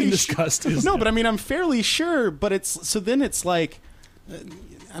That is fairly being sh- discussed. No, but I mean, I'm fairly sure. But then it's like,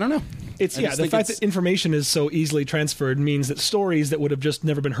 I don't know. It's I just the think fact that information is so easily transferred means that stories that would have just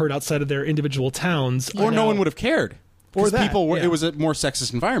never been heard outside of their individual towns, or no one would have cared. Or Because that, people were, yeah. it was a more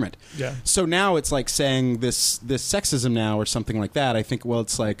sexist environment. Yeah. So now it's like saying this sexism now or something like that. I think, well,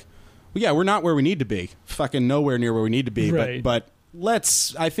 it's like, well, yeah, we're not where we need to be. Fucking nowhere near where we need to be. Right. But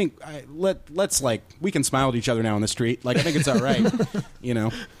let's like, we can smile at each other now on the street. Like, I think it's all right.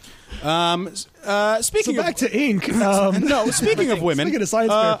 So Speaking back of to Ink. no, speaking of women, Speaking of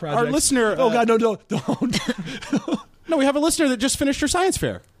science fair our projects. listener. Oh God, no, don't. No, we have a listener that just finished her science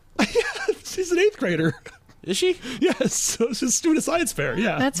fair. She's an 8th grader. Is she? Yes, so she's doing a science fair.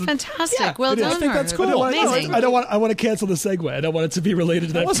 Yeah, That's fantastic. Well it is. done, I think her. that's cool. I don't want- Amazing. I don't want. I want to cancel the segue. I don't want it to be related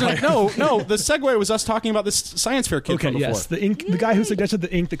to that. Wasn't it? prior- No. The segue was us talking about this science fair kid Okay, from before. yes, the guy who suggested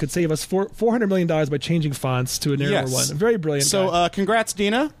the ink that could save us $400 million by changing fonts to a narrower Yes. one. Very brilliant. So, guy. congrats,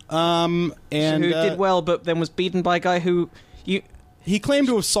 Dina. And who did well, but then was beaten by a guy who he claimed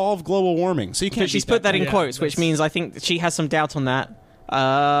to have solved global warming. So you can't. But she's beat put that in Yeah, quotes, which that's- means I think that she has some doubt on that.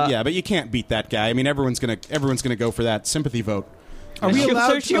 Yeah, but you can't beat that guy. I mean, everyone's gonna go for that sympathy vote. Are we She also-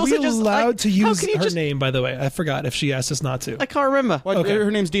 allowed, she are we also just, like, allowed to how use can you her just- name, by the way? I forgot if she asked us not to. I can't remember. What, Okay. Her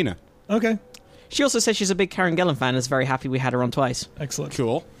name's Dina. Okay. She also says she's a big Karen Gillan fan and is very happy we had her on twice. Excellent.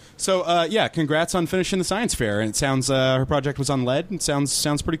 Cool. So, congrats on finishing the science fair. And it sounds her project was on lead. It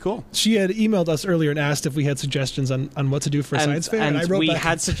sounds pretty cool. She had emailed us earlier and asked if we had suggestions on what to do for a science fair. And I wrote we back,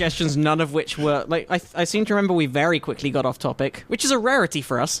 had suggestions, none of which were... Like, I seem to remember we very quickly got off topic, which is a rarity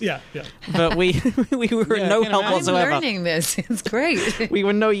for us. Yeah. But we were no help I'm whatsoever. learning this. It's great. We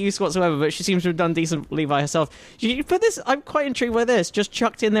were no use whatsoever, but she seems to have done decently by herself. But this, I'm quite intrigued by this. Just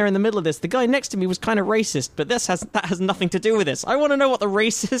chucked in there in the middle of this, the guy next to me was kind of racist, but that has nothing to do with this. I want to know what the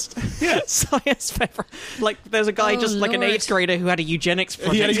racist science fair. Like, there's a guy like an 8th grader who had a eugenics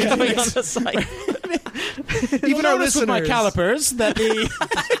project going on the side. Even our noticed with my listeners. calipers that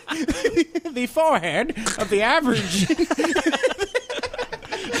the forehead of the average.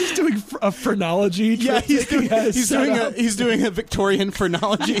 he's doing a phrenology. Yeah, trip that he has he's doing a Victorian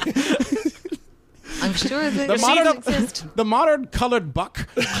phrenology. I'm sure that The modern coloured buck,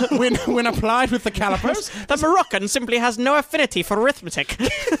 when applied with the calipers, The Moroccan simply has no affinity for arithmetic.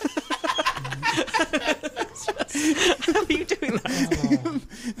 How are you doing that?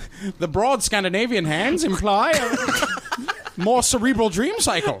 the broad Scandinavian hands imply a more cerebral dream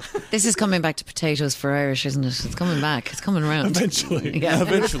cycle. This is coming back to potatoes for Irish, isn't it? It's coming back. It's coming around. Eventually. Yeah.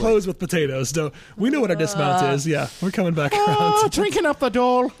 We're closed with potatoes. So we know what our dismount is. Yeah, we're coming back around. Drinking up the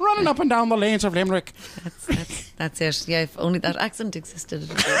Dole, running up and down the lanes of Limerick. That's it. Yeah, if only that accent existed.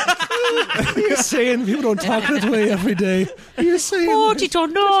 You're saying people don't talk that way every day. You're saying... Nobody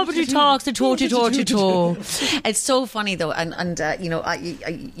talks the to. It's so funny though, and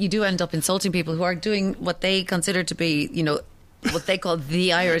you do end up insulting people who are doing what they consider to be, what they call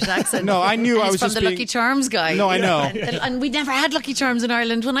the Irish accent. No, I knew And I it's was from just the being- Lucky Charms guy. No, I know. And we never had Lucky Charms in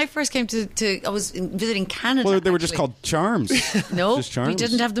Ireland. When I first came to I was visiting Canada. Well, they were just actually. called charms. No, just charms. we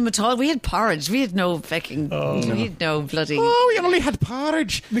didn't have them at all. We had porridge. We had no fucking. We had no bloody. Oh, we only had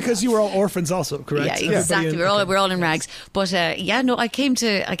porridge. Because you were all orphans also, correct? Yeah, Everybody exactly. in- We're all in rags. But I came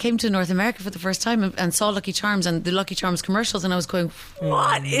to North America for the first time and saw Lucky Charms and the Lucky Charms commercials, and I was going,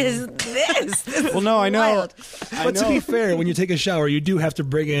 "What is this?" Well, no, I know. Wild. But to be fair, when you take a shower, you do have to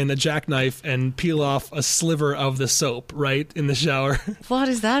bring in a jackknife and peel off a sliver of the soap, right, in the shower. What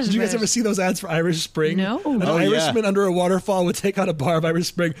is that? Did you guys about? ever see those ads for Irish Spring? No. An Oh, yeah. Irishman under a waterfall would take out a bar of Irish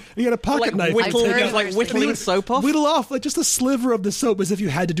Spring, and he had a pocket knife. I've heard and of Irish whittling soap off? whittle off like just a sliver of the soap, as if you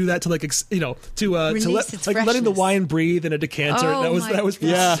had to do that to Release its letting the freshness. wine breathe in a decanter. Oh that was for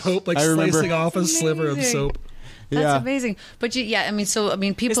Yeah, soap, like I remember. slicing off a sliver of Amazing. soap. That's Yeah. amazing. But people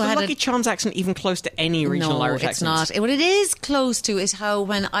Is the had Lucky Charms accent even close to any regional no, Irish it's accent? not. What it is close to is how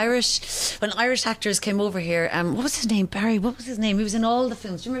when Irish actors came over here, what was his name? Barry. What was his name? He was in all the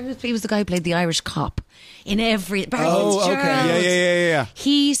films. Do you remember? He was the guy who played the Irish cop in every. Barry Fitzgerald. Yeah.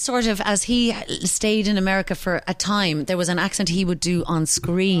 He sort of, as he stayed in America for a time, there was an accent he would do on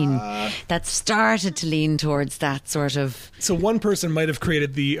screen that started to lean towards that sort of. So one person might have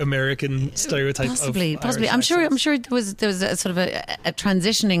created the American stereotype Possibly. of Irish I'm sure accents. there was a sort of a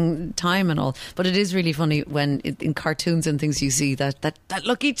transitioning time and all, but it is really funny when in cartoons and things you see that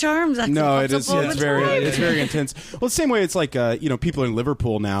Lucky Charms accent. No, pops it is. up all It's the very, time. it's very intense. Well, the same way it's like people in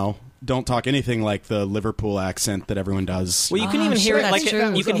Liverpool now don't talk anything like the Liverpool accent that everyone does. Well, you can Oh, even I'm hear sure it that's like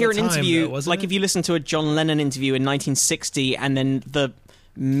true. you can All hear the an time, interview, though, wasn't like it? if you listen to a John Lennon interview in 1960 and then the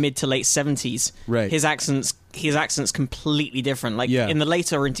mid to late 70s, Right. his accent's completely different. Like Yeah. in the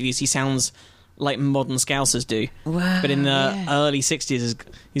later interviews, he sounds like modern Scousers do. Wow, But in the yeah. early 60s,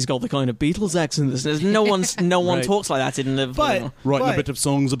 he's got the kind of Beatles accent. There's no one Right. talks like that in Liverpool. But Writing a bit of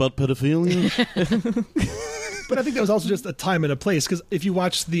songs about pedophilia. But I think that was also just a time and a place, because if you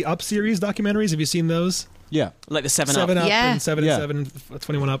watch the Up series documentaries, have you seen those? Yeah. Like the 7 7 Up. Up Yeah. and 7 Yeah. and 7,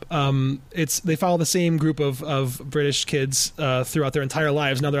 21 Up. They follow the same group of British kids throughout their entire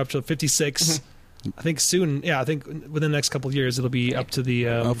lives. Now they're up to 56. I think soon. Yeah, I think within the next couple of years it'll be up to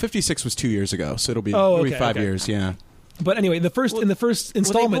the. 56 was 2 years ago, so it'll be, Oh, it'll be okay, 5 okay. years. Yeah. But anyway, in the first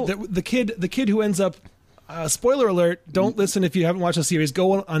installment, the kid who ends up. Spoiler alert! Don't listen if you haven't watched the series.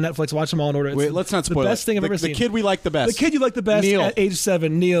 Go on Netflix, watch them all in order. It's Wait, let's not spoil the best it. thing I've ever The seen. kid we like the best. The kid you like the best Neil. at age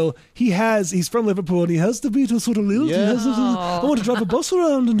 7, Neil. He's from Liverpool and he has the Beatles sort of little. Yeah. He has I want to drive a bus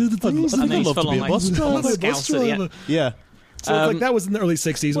around and do the things. And then he's love to full be on a bus like driver. Bus Scouser, yeah. driver. Yeah. So it's like that was in the early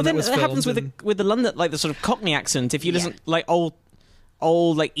 60s. Well, when then that was that happens filmed, with the London, like the sort of Cockney accent. If you listen, like old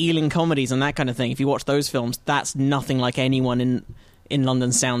like Ealing comedies and that kind of thing. If you watch those films, that's nothing like anyone in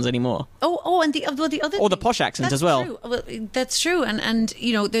London sounds anymore. And the other Or the thing- posh accent that's as well. True. Well, that's true, and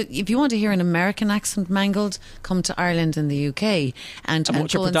if you want to hear an American accent mangled, come to Ireland and the UK and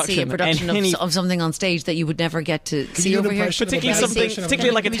watch a go and see a production. production And of something on stage that you would never get to you see do an over here. impression of a Particularly bad something, impression of a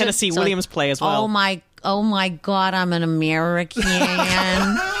particularly like a Can we Tennessee just- Williams play as well. Oh my God, I'm an American.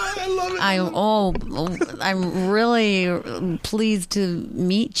 I love I'm really pleased to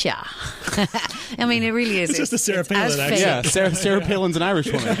meet ya. I mean, it really is. It's just a Sarah Palin as accent. fake. Yeah, Sarah Palin's an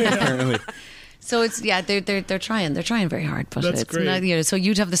Irish woman, apparently. So it's they're trying very hard, but That's it's great. not, so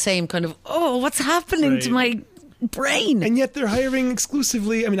you'd have the same kind of what's happening to Right. my brain? And yet they're hiring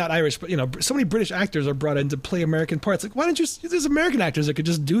exclusively, I mean, not Irish, but, so many British actors are brought in to play American parts. Like, why don't there's American actors that could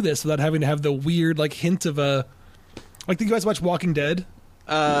just do this without having to have the weird, like, hint of a, like, do you guys watch Walking Dead?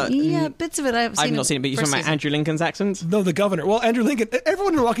 Yeah, bits of it I've seen. I've not seen it, but you're talking about Andrew Lincoln's accent? No, the governor. Well, Andrew Lincoln,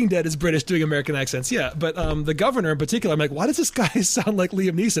 everyone in Walking Dead is British doing American accents, yeah. But the governor in particular, I'm like, why does this guy sound like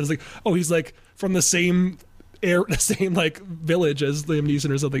Liam Neeson? It's like, he's like from the same like village as Liam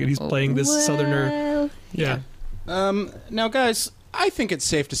Neeson or something, and he's playing this southerner. Yeah. Now, guys, I think it's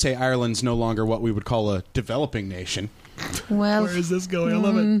safe to say Ireland's no longer what we would call a developing nation. Well, Where is this going? I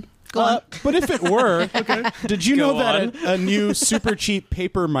love it. go on. But if it were, did you know Go that a new super cheap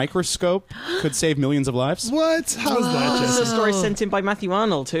paper microscope could save millions of lives? What? How's that, This is Jesse? a story sent in by Matthew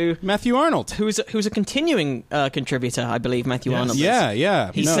Arnold, Matthew Arnold. who's a continuing contributor, I believe. Matthew Yes. Arnold. is.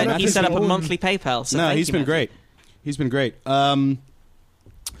 Yeah. He No, set Matthew's up a own- monthly PayPal. So no, thank he's you, been Matthew. great. He's been great.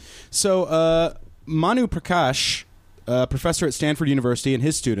 So Manu Prakash, a professor at Stanford University, and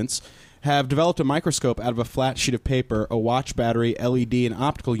his students have developed a microscope out of a flat sheet of paper, a watch battery, LED, and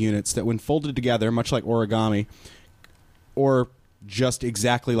optical units that, when folded together, much like origami, or just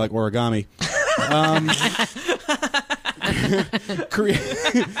exactly like origami,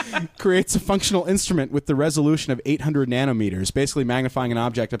 creates a functional instrument with the resolution of 800 nanometers, basically magnifying an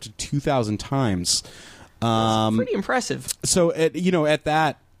object up to 2,000 times. Pretty impressive. So at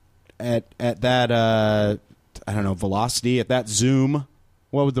that I don't know, velocity, at that zoom,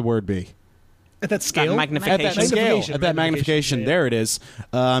 what would the word be? At that scale? That magnification. At that scale, Magnification. at that magnification, Yeah. there it is.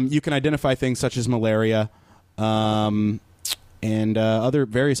 You can identify things such as malaria, and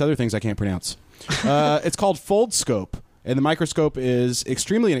various other things I can't pronounce. It's called Foldscope, and the microscope is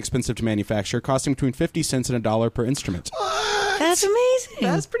extremely inexpensive to manufacture, costing between 50 cents and $1 per instrument. That's amazing.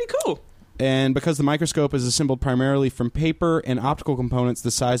 That's pretty cool. And because the microscope is assembled primarily from paper and optical components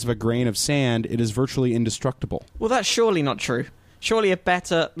the size of a grain of sand, it is virtually indestructible. Well, that's surely not true. Surely a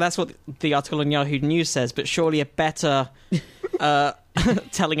better... That's what the article on Yahoo News says, but surely a better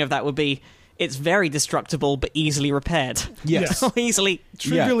telling of that would be, it's very destructible but easily repaired. Yes. Easily...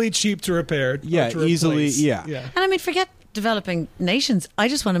 Trivially cheap to repair. or Yeah, to easily, replace. yeah. Yeah. And I mean, forget developing nations. I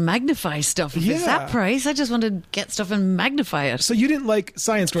just want to magnify stuff. If it's Yeah. that price, I just want to get stuff and magnify it. So you didn't like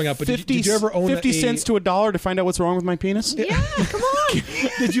science growing up, but did you ever own 50 cents to $1 to find out what's wrong with my penis? Yeah, come on.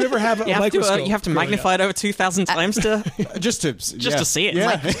 Did you ever have a You have, microscope? you have to growing magnify it over 2,000 times to Just to see it.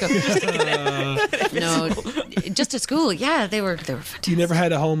 Yeah. No, just at school. Yeah, they were fantastic. You never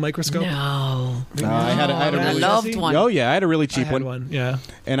had a home microscope? No. I had a I really loved one. Oh yeah, I had a really I cheap had one. one. Yeah.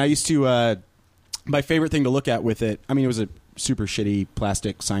 And I used to. My favorite thing to look at with it. I mean, it was a super shitty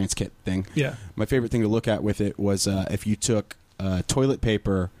plastic science kit thing. Yeah. My favorite thing to look at with it was if you took toilet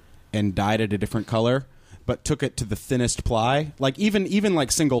paper and dyed it a different color, but took it to the thinnest ply. Like even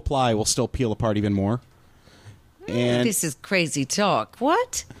like single ply will still peel apart even more. And This is crazy talk.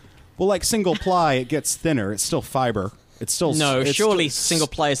 What? well, like single ply, it gets thinner. It's still fiber. It's still No, it's surely still- single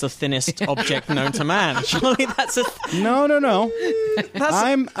ply is the thinnest object known to man. Surely that's a... No.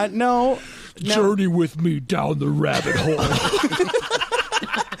 I'm no. Journey with me down the rabbit hole.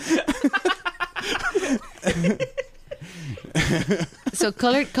 So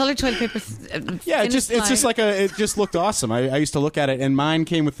colored toilet paper. Yeah, in it's a just slide. it just looked awesome. I used to look at it, and mine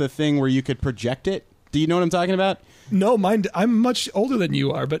came with the thing where you could project it. Do you know what I'm talking about? No, mine. I'm much older than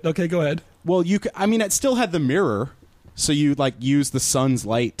you are, but okay, go ahead. Well, you could, I mean, it still had the mirror, so you like use the sun's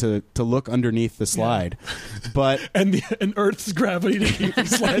light to look underneath the slide. But And Earth's gravity to keep you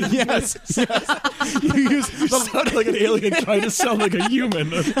sliding. yes, you use You sound like an alien trying to sound like a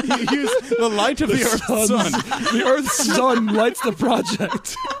human. you use the light of the Earth's sun. The Earth's sun lights the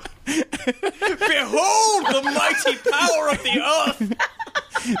project. Behold the mighty power of the earth!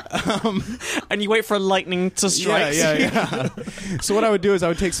 And you wait for lightning to strike. Yeah. So what I would do is I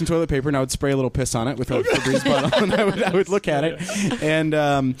would take some toilet paper and I would spray a little piss on it with a Febreze bottle, and I would look at it. And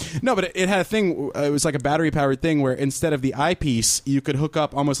no, but it had a thing. It was like a battery powered thing where instead of the eyepiece, you could hook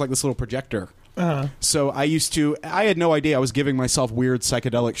up almost like this little projector. So I had no idea I was giving myself weird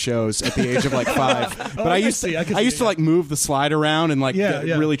psychedelic shows at the age of like 5. But I used to like move the slide around and like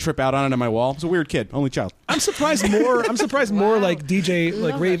really trip out on it on my wall. I was a weird kid, only child. I'm surprised more like DJ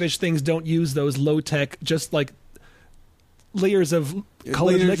like rave-ish things don't use those low tech, just like layers of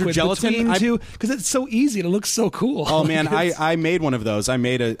colored Layers of liquid gelatin? between two, because it's so easy and it looks so cool. Oh man, I made one of those. I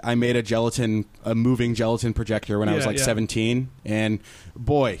made a moving gelatin projector when I was like 17, and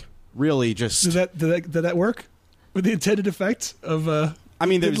boy, really just. Did that work with the intended effect of? I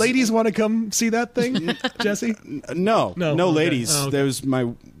mean, did ladies want to come see that thing, Jesse? No, okay. ladies. Oh, okay. There was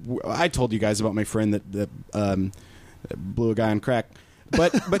I told you guys about my friend that blew a guy on crack,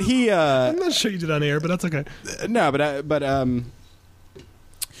 but he. I'm not sure you did on air, but that's okay. No,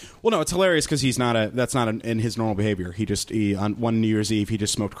 well, no, it's hilarious because that's not in his normal behavior. He on one New Year's Eve, he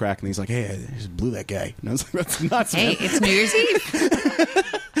just smoked crack and he's like, "Hey, I just blew that guy." And I was like, "That's nuts." Hey, Man. it's New Year's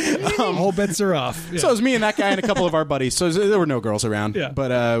Eve. All bets are off. Yeah. So it was me and that guy and a couple of our buddies. So there were no girls around. Yeah. But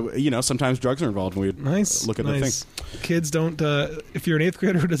sometimes drugs are involved. And we'd look at the thing. Kids, don't. If you're an 8th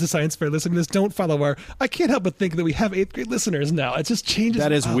grader who does a science fair listening to this, don't follow our. I can't help but think that we have 8th grade listeners now. It just changes.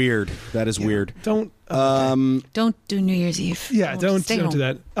 That is weird. That is weird. Don't. Don't do New Year's Eve. Yeah, don't stay do home.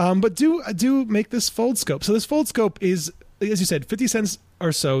 that. But do make this fold scope. So this fold scope is, as you said, 50 cents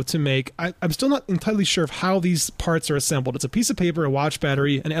or so to make. I'm still not entirely sure of how these parts are assembled. It's a piece of paper, a watch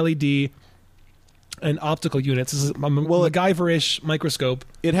battery, an LED, and optical units. This is a MacGyver-ish microscope.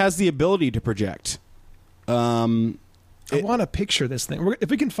 It has the ability to project. I want to picture this thing. If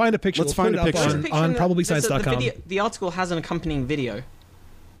we can find a picture, Let's we'll find put a it picture. up on probablyscience.com. The article has an accompanying video.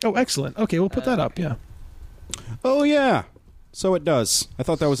 Oh, excellent. Okay, we'll put that up, yeah. Oh, yeah. So it does. I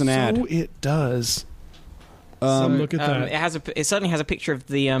thought that was an ad. So it does. Look at that. It certainly has a picture of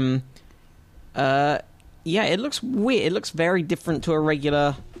the it looks weird. It looks very different to a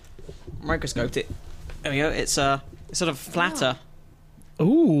regular microscope. There we go. It's sort of flatter.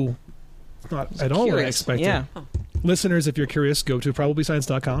 Ooh. Not at all what I expected. Yeah. Listeners, if you're curious, go to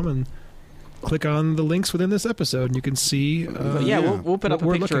probablyscience.com and click on the links within this episode, and you can see. We'll put up a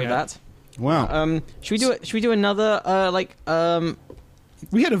we're picture of looking at. that. Wow. Should we do another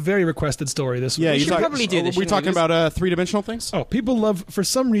We had a very requested story this week. Yeah, should probably do this, We're shouldn't we? talking about three-dimensional things? Oh, people love. For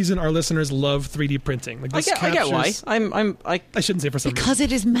some reason, our listeners love 3D printing. Like I this get why. captures- I I shouldn't say for some Because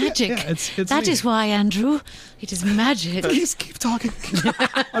it is magic. Yeah, it's That neat. is why, Andrew. It is magic. Please keep talking.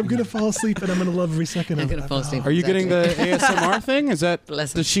 I'm gonna fall asleep, and I'm gonna love every second. I'm of going to it. fall asleep. Are you getting the ASMR thing? Is that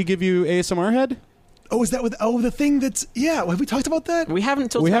Bless him. does she give you ASMR head? Oh, is that with? Oh, the thing that's. Yeah, have we talked about that? we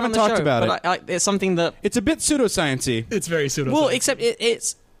haven't talked We about haven't it on the talked show, about but it's something that It's a bit pseudoscience-y. It's very pseudo. well, except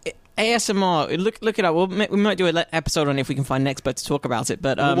it's ASMR. Look it up. We might do an episode on it if we can find an expert to talk about it.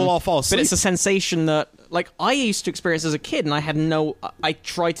 But We'll all fall asleep. But it's a sensation that, like, I used to experience as a kid, and I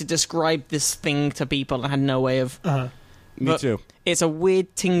tried to describe this thing to people, and I had no way of. Uh-huh. Me but too. It's a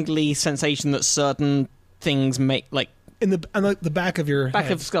weird tingly sensation that certain things make, like on the back of your back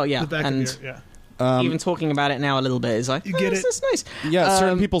head. of skull, yeah, The back and of your, yeah. even talking about it now a little bit is like You get it. That's nice. Yeah,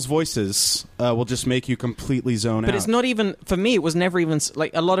 certain people's voices will just make you completely zone out. But it's not even for me. It was never even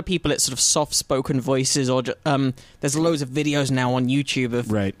like a lot of people. It's sort of soft-spoken voices, or there's loads of videos now on YouTube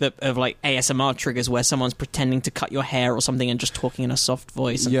of like ASMR triggers where someone's pretending to cut your hair or something and just talking in a soft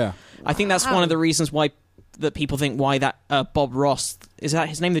voice. And Yeah. I think that's one of the reasons why that people think why that Bob Ross, is that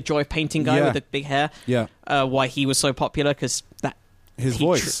his name, the Joy of Painting guy Yeah. with the big hair, Yeah. why he was so popular, because that His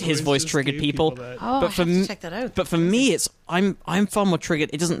voice. his voice just triggered gave people. that. Oh, But I for have to m- check that out. But for me, it's I'm far more triggered.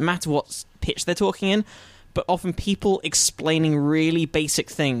 It doesn't matter what pitch they're talking in, but often people explaining really basic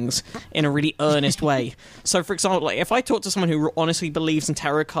things in a really earnest way. So, for example, like if I talk to someone who honestly believes in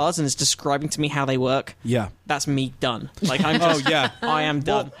tarot cards and is describing to me how they work, Yeah. that's me done. Like I'm just, yeah. I am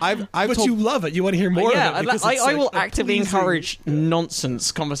done. I've But told you love it. You want to hear more yeah, of it. because it's I will like a actively pleasing- encourage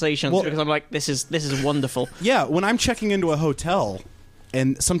nonsense conversations Well- because I'm like, this is wonderful. Yeah, when I'm checking into a hotel,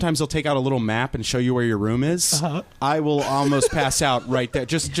 and sometimes they'll take out a little map and show you where your room is, Uh-huh. I will almost pass out right there.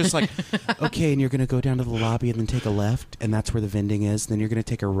 Just like, okay, and you're going to go down to the lobby and then take a left, and that's where the vending is. Then you're going to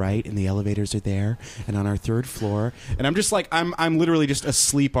take a right, and the elevators are there, and on our 3rd floor. And I'm just like, I'm literally just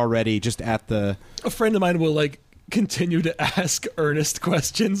asleep already, just at the... A friend of mine will like continue to ask earnest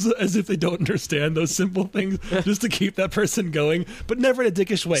questions as if they don't understand those simple things, just to keep that person going, but never in a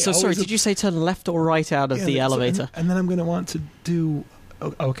dickish way. So sorry, Always did you say turn left or right out of Yeah, the so- elevator? and then I'm going to want to do.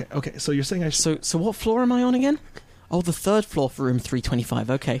 Oh, okay. So you're saying I should. So what floor am I on again? Oh, the 3rd floor for room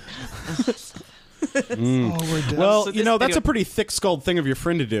 325. Okay. Oh, we're down. Well, So you know, this- that's a pretty thick-skulled thing of your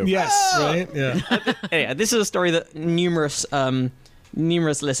friend to do. Yes, right. Yeah. Anyway, this is a story that numerous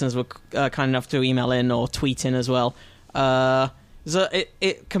listeners were kind enough to email in or tweet in as well. So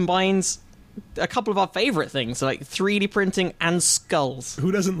it combines a couple of our favorite things, like 3D printing and skulls.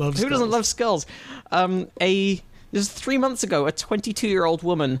 Who doesn't love? Who doesn't love skulls? This is 3 months ago, a 22-year-old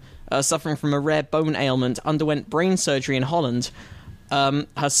woman suffering from a rare bone ailment underwent brain surgery in Holland.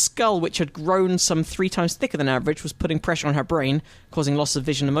 Her skull, which had grown some 3 times thicker than average, was putting pressure on her brain, causing loss of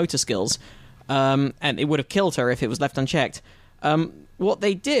vision and motor skills. And it would have killed her if it was left unchecked. What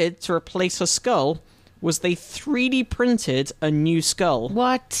they did to replace her skull was they 3D printed a new skull.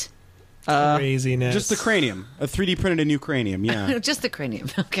 What? Craziness. Just the cranium. A 3D printed a new cranium, yeah. Just the cranium.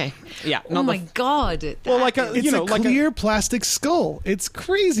 Okay. Yeah. Oh my god. Well, like a, It's you know, a like clear plastic skull. It's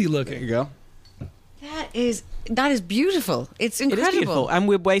crazy There looking. you go. that is beautiful. It's It incredible. is beautiful, and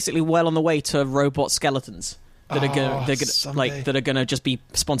we're basically well on the way to robot skeletons that someday. that are gonna just be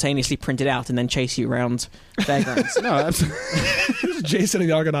spontaneously printed out and then chase you around fairgrounds. No, absolutely. Jason and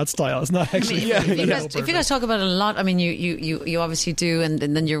the Argonaut style. It's not actually. If you guys talk about it a lot, I mean, you obviously do, and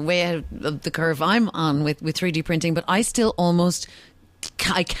then you're way ahead of the curve I'm on with 3D printing, but I still almost.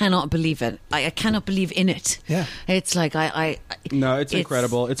 I cannot believe it. I cannot believe in it. Yeah. It's like No, it's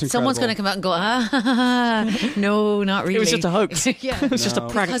incredible. It's incredible. Someone's going to come out and go, no, not really. It was just a hoax. Yeah. It was just a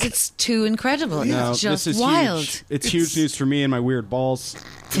prank. Because it's too incredible. No, It's just this is wild. huge. It's huge news for me and my weird balls.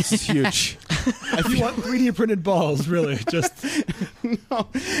 This is huge. If you want 3D printed balls, really, just No.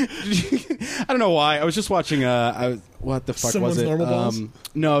 I don't know why. I was just watching. What the fuck Someone's was it? Normal Balls?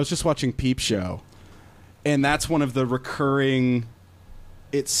 No, I was just watching Peep Show, and that's one of the recurring.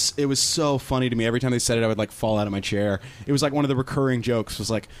 It was so funny to me. Every time they said it, I would like fall out of my chair. It was like one of the recurring jokes was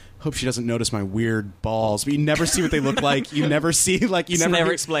like, "Hope she doesn't notice my weird balls." But you never see what they look like. You never see It's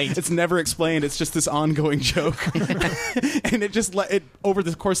never explained. It's never explained. It's just this ongoing joke, and it just over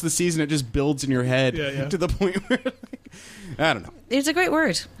the course of the season, it just builds in your head to the point where I don't know. It's a great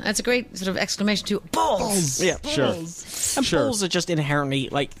word. That's a great sort of exclamation to balls. Yeah, Sure. and Sure. balls are just inherently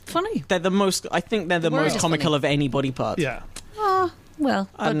like Funny. they're the most. I think they're the The word most is comical funny. of any body part. yeah. Oh, well,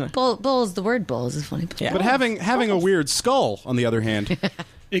 I don't but balls, the word balls is funny. Yeah. But having a weird skull, on the other hand,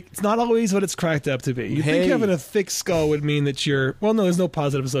 It's not always what it's cracked up to be. You Hey. think having a thick skull would mean that you're... Well, no, there's no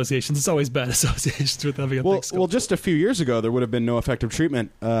positive associations. It's always bad associations with having a thick skull. well, just a few years ago, there would have been no effective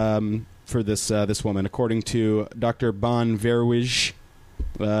treatment for this woman, according to Dr. Ban Verwij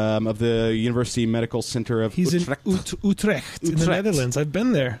of the University Medical Center of He's Utrecht. in Utrecht, in the Utrecht. Netherlands. I've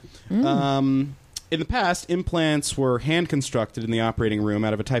been there. In the past, implants were hand constructed in the operating room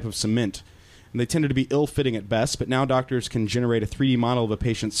out of a type of cement. And they tended to be ill-fitting at best, but now doctors can generate a 3D model of a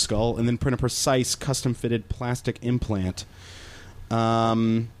patient's skull and then print a precise, custom-fitted plastic implant.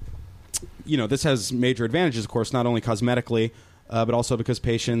 This has major advantages, of course, not only cosmetically, but also because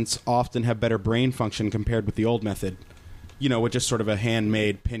patients often have better brain function compared with the old method. With just sort of a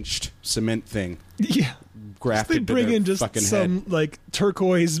handmade, pinched cement thing Yeah. grafted They bring to their in just fucking some head. like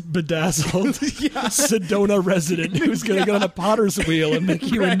turquoise bedazzled Sedona resident who's going to get on a potter's wheel and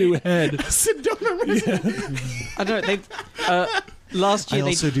make you a new head. Sedona resident. I don't know. They last year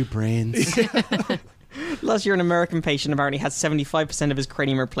do brains. last year an American patient apparently had 75% of his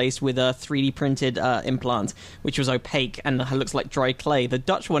cranium replaced with a 3D printed implant, which was opaque and looks like dry clay. The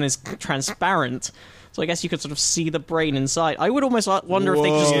Dutch one is transparent. So I guess you could sort of see the brain inside. I would almost wonder if they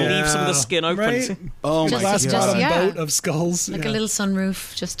could just Whoa. leave some of the skin open. Right? Oh Just- my Glass just- bottom yeah. boat of skulls. Like yeah. a little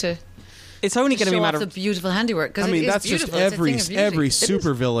sunroof, just to It's only going to be a show off matter the of... beautiful handiwork. Because I mean, that's beautiful. just It's a thing of beauty. every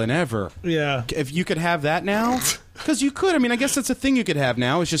supervillain ever. Yeah. If you could have that now, because you could. I mean, I guess that's a thing you could have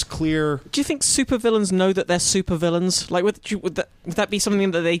now. It's just clear. Do you think supervillains know that they're supervillains? Like, would that be something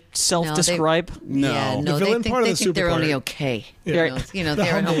that they self-describe? No. Yeah, The no, villain they think, part of they the think they're super only part. okay. Yeah. They're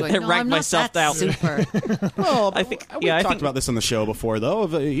at home going, They no, rank I'm not myself that down." super. Well, I think- we yeah, I talked think- about this on the show before, though.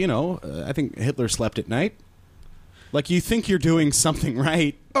 I think Hitler slept at night. Like you think you're doing something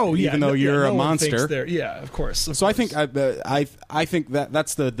right. Oh, yeah. even though you're no a one thinks monster. they're- Yeah, of course. So I think I think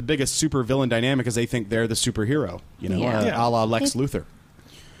that's the biggest super villain dynamic is they think they're the superhero. Yeah. Yeah. A la Lex Luthor.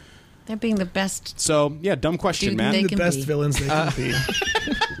 They're being the best. So yeah, dumb question, Dude, man. they the can best be. villains they can be.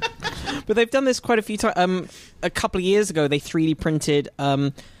 But they've done this quite a few times. A couple of years ago, they 3D printed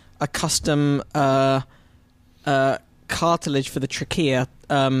a custom cartilage for the trachea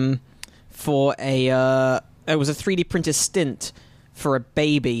for a... it was a 3D printed stint for a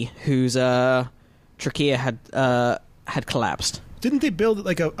baby whose trachea had collapsed. Didn't they build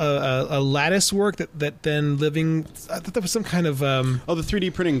like a lattice work that then living? I thought there was some kind of. Oh, the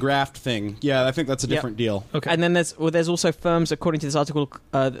 3D printing graft thing. Yeah, I think that's a different deal. Okay. And then there's also firms, according to this article,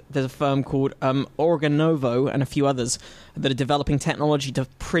 there's a firm called Organovo and a few others that are developing technology to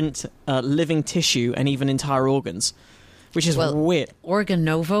print living tissue and even entire organs, which is Well, weird.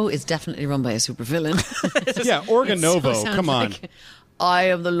 Organovo is definitely run by a supervillain. Yeah, Organovo. So Come on. like, I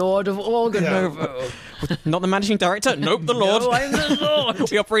am the Lord of Organovo. Not the managing director. Nope, the Lord. No, I'm the Lord.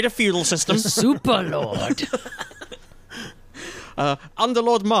 We operate a feudal system. Super Lord.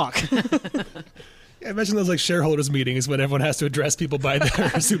 Underlord Mark. I imagine those like shareholders meetings when everyone has to address people by their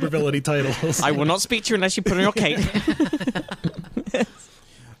supervillainy titles. I will not speak to you unless you put on your cape.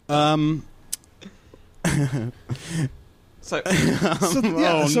 So, So,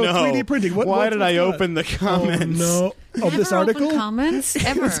 yeah, Oh, so no. 3D printing. Why did I what's open the that? comments? Oh, no. Of this Never open article? comments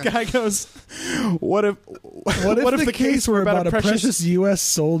ever. This guy goes, what if the case were about a precious U.S.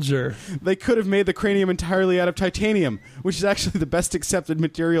 soldier? They could have made the cranium entirely out of titanium, which is actually the best accepted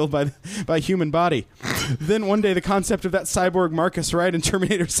material by human body. Then one day the concept of that cyborg Marcus Wright in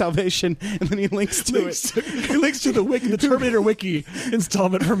Terminator Salvation, and then he links to it. He links to the Terminator Wiki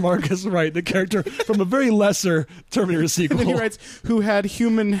installment for Marcus Wright, the character from a very lesser Terminator sequel. And then he writes, who had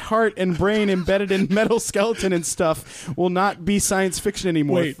human heart and brain embedded in metal skeleton and stuff, will not be science fiction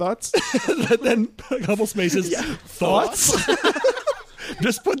anymore. Wait. Thoughts? Then a couple spaces. Thoughts?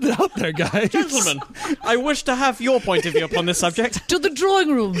 Just put it out there, guys. gentlemen, I wish to have your point of view upon this subject. To the drawing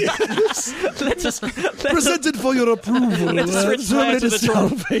room. Let us Presented for your approval. Let us retire to the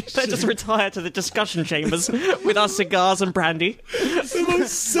Salvation. Let us retire to the discussion chambers with our cigars and brandy. The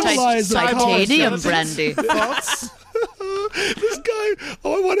most civilized of Titanium concepts. brandy. Thoughts? This guy,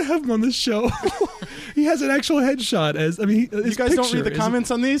 I want to have him on the show. He has an actual headshot You guys don't read the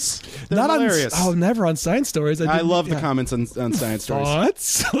comments on these? They're Not hilarious. never on Science Stories. I didn't- love the yeah. comments on Science Stories.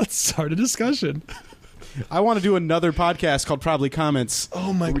 Thoughts? Let's start a discussion. I want to do another podcast called Probably Comments.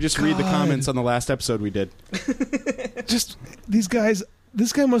 Oh my where we just read the God. comments on the last episode we did. Just these guys.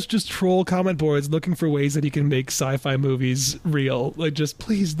 This guy must just troll comment boards looking for ways that he can make sci-fi movies real. Like, just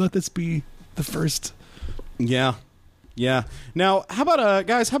please let this be the first. Yeah. Yeah. Now, how about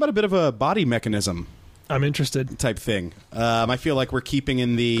guys? How about a bit of a body mechanism I'm interested. type thing? I feel like we're keeping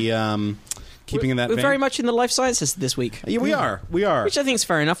in the keeping in that We're vein. very much in the life sciences this week. Yeah, we are. We are. Which I think is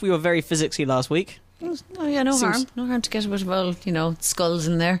fair enough. We were very physicsy last week. Oh yeah, no Seems- harm. No harm to get a bit of old, skulls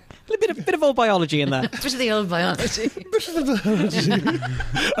in there. A bit of old biology in there. A bit of the old biology.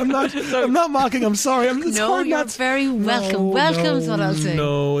 I'm not mocking. I'm sorry. It's No, hard you're not. very welcome. Welcome's what I'll say.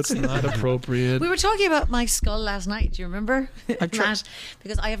 No, it's not appropriate. We were talking about my skull last night. Do you remember, Matt?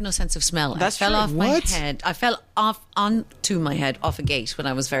 Because I have no sense of smell. That's I fell true. off my What? head. I fell onto my head off a gate when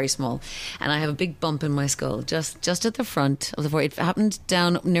I was very small, and I have a big bump in my skull, just at the front of the forehead. It happened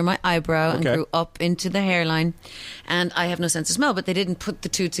down near my eyebrow and Okay. grew up into the hairline, and I have no sense of smell. But they didn't put the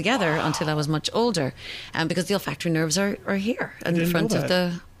two together until I was much older, because the olfactory nerves are here in the didn't front know of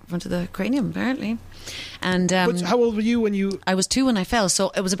that. the cranium, apparently. And But how old were you when you? I was 2 when I fell,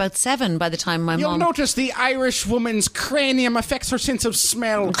 so it was about 7 by the time my You'll mom. notice the Irish woman's cranium affects her sense of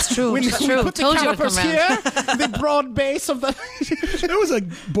smell. It's true. When It's we true. put the Told you it'd calipers come here, the broad base of the. It was a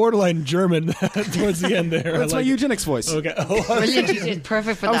borderline German towards the end there. That's I my like eugenics voice. it. Okay. Brilliant, you did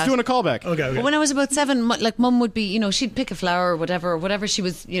perfect for I was that. doing a callback. Okay. But when I was about 7, like Mum would be, she'd pick a flower or whatever she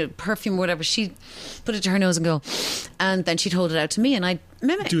was, perfume or whatever. She'd put it to her nose and go, and then she'd hold it out to me, and I'd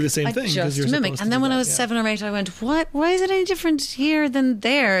mimic. Do the same I'd thing, 'cause just you're mimic. supposed to And then do when I that, was yeah. 7 or 8, I went, what? Why is it any different here than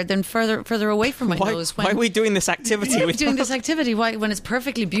there, than further away from my nose? Why are we doing this activity? We're with doing this activity? Why, when it's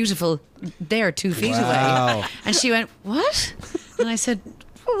perfectly beautiful, there 2 feet Wow. away? And she went, what? And I said,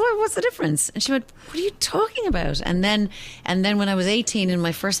 what's the difference? And she went, what are you talking about? And then when I was 18, in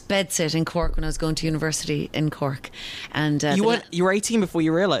my first bed sit in Cork, when I was going to university in Cork, and You were 18 before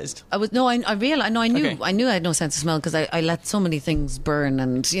you realised. I was I realized I knew Okay. I knew I had no sense of smell because I let so many things burn,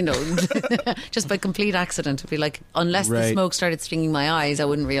 and just by complete accident, it'd be like, unless the Right. smoke started stinging my eyes, I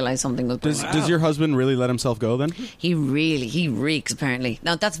wouldn't realize something was burning. Does your husband really let himself go then? He reeks, apparently.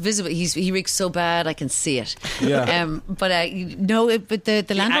 Now that's visible. He reeks so bad I can see it. Yeah. But the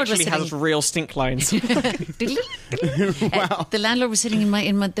He landlord was actually sitting. has real stink lines. The landlord was sitting in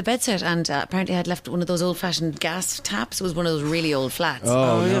the bedsit, and apparently I'd left one of those old-fashioned gas taps. It was one of those really old flats.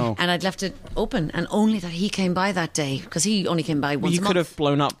 Oh, no. And I'd left it open, and only that he came by that day, because he only came by once You a could month. have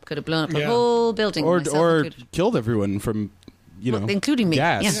blown up. Could have blown up the Yeah. whole building, myself Or included. killed everyone from, Including me.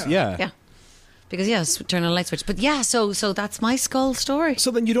 gas. Yeah. Because turn on a light switch. But yeah, so that's my skull story. So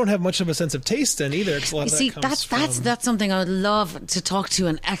then you don't have much of a sense of taste then either. 'Cause a lot You of see, that comes that's something I would love to talk to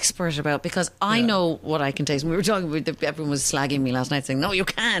an expert about, because I know what I can taste. We were talking about, everyone was slagging me last night, saying, "No, you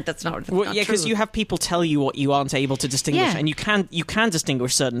can't. That's not Well, not yeah, because true." you have people tell you what you aren't able to distinguish, Yeah. and you can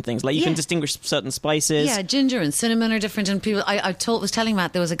distinguish certain things. Like you can Yeah. distinguish certain spices. Yeah, ginger and cinnamon are different. And people, I was telling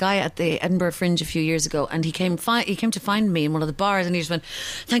Matt, there was a guy at the Edinburgh Fringe a few years ago, and he came to find me in one of the bars, and he just went,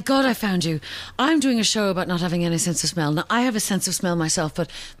 "Thank God I found you. I'm doing a show about not having any sense of smell. Now I have a sense of smell myself,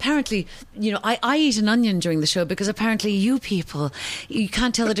 but apparently, I eat an onion during the show because apparently you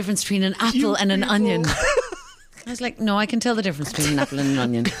can't tell the difference between an apple and an onion." I was like, no, I can tell the difference between an apple and an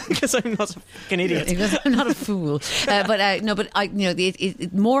onion. Because I'm not a fucking idiot. Because I'm not a fool.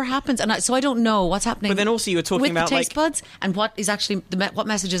 More happens, and so I don't know what's happening. But then also you were talking with about, the taste like- buds, and what is actually what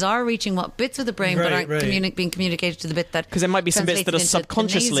messages are reaching what bits of the brain, but Right, aren't right. being communicated to the bit that. 'Cause there might be some bits that are translates into the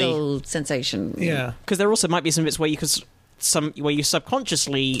subconsciously- nasal sensation. Yeah. Because there also might be some bits where you, because where you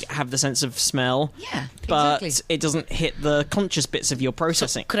subconsciously have the sense of smell, Yeah, but exactly. it doesn't hit the conscious bits of your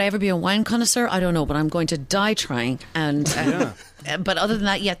processing. Could I ever be a wine connoisseur? I don't know, but I'm going to die trying. And but other than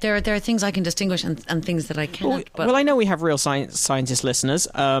that, yeah, there are things I can distinguish and things that I cannot. But Well, I know we have real scientist listeners.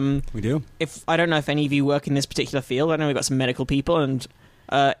 We do. If I don't know if any of you work in this particular field, I know we've got some medical people, and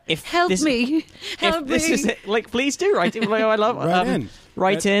if help this, me, help if this me. is it, like, please do write in. I love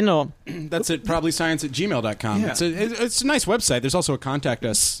Write in or That's at probablyscience@gmail.com. Yeah. It's a nice website. There's also a contact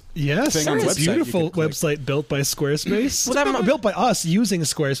us. Yes, thing on the it's a website you beautiful can click. website built by Squarespace. Well, that It's might- built by us using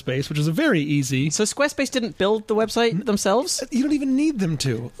Squarespace, which is very easy. so Squarespace didn't build the website themselves. You don't even need them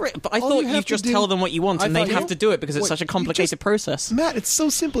to. Right, but I All thought you have you to just do- tell them what you want, I and thought they'd you- have to do it because it's Wait, such a you complicated just- process. Matt, it's so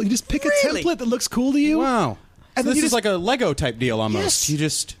simple. You just pick a Really? template that looks cool to you. Wow. And So then this you is just like a Lego type deal almost. Yes. You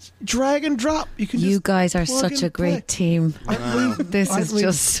just drag and drop. You can. You just guys are plug such and a great play. team. This Aren't is we?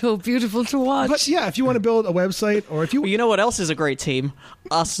 just so beautiful to watch. But yeah, if you want to build a website, or if you, Well, you know what else is a great team?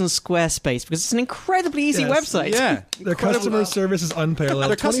 Us and Squarespace, because it's an incredibly easy Yes. website. yeah. their customer service is unparalleled.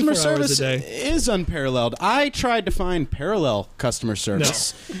 Their customer 24 hours service a day. is unparalleled. I tried to find parallel customer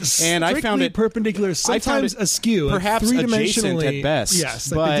service, and I found Strictly it perpendicular, I found sometimes it askew, like perhaps adjacent three-dimensionally. at best.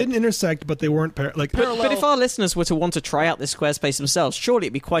 Yes, like but they didn't intersect, but they weren't But if our listeners were to want to try out this Squarespace themselves, surely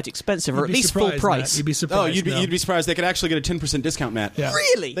it'd be quite expensive, or You'd at be least full surprised, price. Matt. You'd be surprised. Oh, you'd no. be surprised. They could actually get a 10% discount, Matt. Yeah.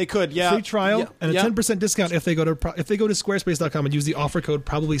 Really? They could. Yeah. Free trial Yeah. and a Yeah. 10% discount if they go to squarespace.com and use the offer code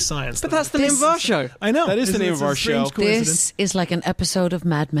probably science. But that's the name of our show. I know That is the Isn't name it of a our strange show. coincidence? this is like an episode of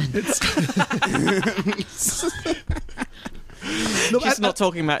Mad Men. No, She's not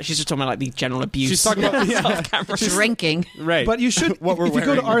talking about. She's just talking about like the general abuse. She's talking about off-camera. Drinking. right. But you should. What we're if you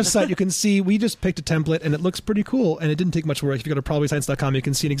go to wearing. our site, you can see we just picked a template and it looks pretty cool. And it didn't take much work. If you go to probablyscience.com, you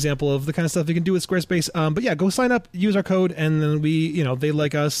can see an example of the kind of stuff you can do with Squarespace. But yeah, go sign up, use our code, and then they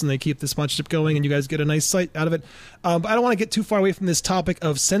like us and they keep the sponsorship going, and you guys get a nice site out of it. But I don't want to get too far away from this topic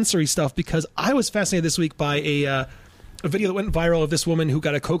of sensory stuff because I was fascinated this week by a video that went viral of this woman who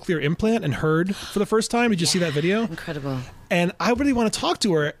got a cochlear implant and heard for the first time. Did you see that video? Incredible. And I really want to talk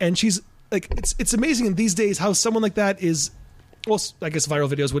to her. And she's like, it's amazing in these days how someone like that is. Well, I guess viral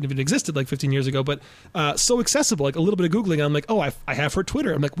videos wouldn't have even existed like 15 years ago, but so accessible. Like a little bit of Googling, I'm like, oh, I have her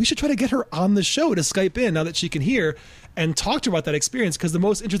Twitter. I'm like, we should try to get her on the show to Skype in now that she can hear and talk to her about that experience. Because the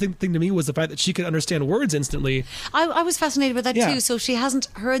most interesting thing to me was the fact that she could understand words instantly. I was fascinated with that Yeah. too. So she hasn't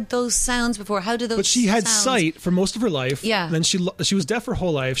heard those sounds before. How do those? But she had sounds- sight for most of her life. Yeah. And then she was deaf her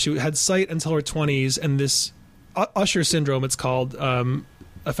whole life. She had sight until her 20s, and this Usher syndrome, it's called,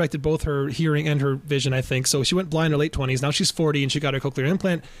 affected both her hearing and her vision, I think. So she went blind in her late 20s. Now she's 40 and she got her cochlear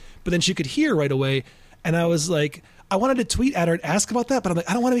implant, but then she could hear right away. And I was like, I wanted to tweet at her and ask about that, but I'm like,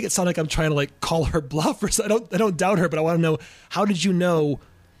 I don't want to make it sound like I'm trying to like call her bluff or something. I don't doubt her, but I want to know, how did you know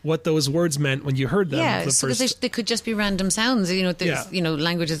what those words meant when you heard them? Yeah, the because first... they could just be random sounds. There's, Yeah.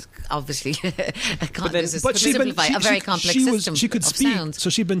 Languages obviously. But she'd been, simplify a very complex system she could of speak, sounds. so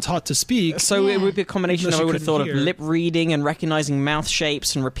she'd been taught to speak. So Yeah. it would be a combination Even of, though I she would have thought, couldn't of hear. lip reading and recognizing mouth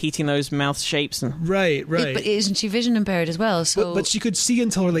shapes and repeating those mouth shapes. And Right. But isn't she vision impaired as well? So But she could see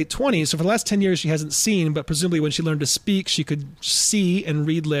until her late 20s. So for the last 10 years, she hasn't seen. But presumably, when she learned to speak, she could see and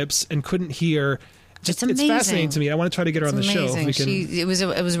read lips and couldn't hear. It's amazing. fascinating to me. I want to try to get her on the it's show. If amazing. we can. It was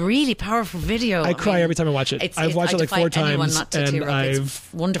a really powerful video. I cry every time I watch it. I've watched it like 4 times, and I've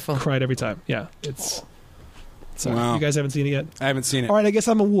wonderful. cried every time. Yeah, it's. Sorry, Wow. you guys haven't seen it yet. I haven't seen it. All right, I guess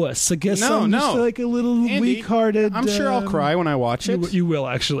I'm a wuss. I guess No, I'm just no. like a little Andy, weak-hearted. I'm sure I'll cry when I watch it. You will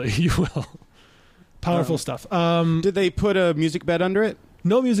actually. You will. Powerful stuff. Did they put a music bed under it?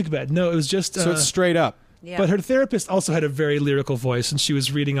 No music bed. No, it was just. So it's straight up. Yeah. But her therapist also had a very lyrical voice, and she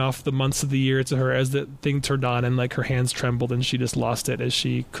was reading off the months of the year to her as the thing turned on, and like her hands trembled, and she just lost it as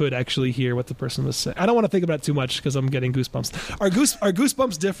she could actually hear what the person was saying. I don't want to think about it too much because I'm getting goosebumps. Are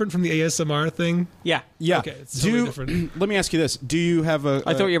goosebumps different from the ASMR thing? yeah. Yeah. Okay, it's totally different. Let me ask you this: do you have a?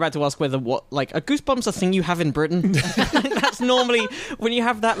 I thought you were about to ask whether a goosebumps a thing you have in Britain. That's normally when you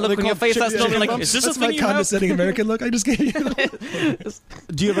have that look on your face. That's normally like, is this That's a my thing you have? condescending American look I just gave you.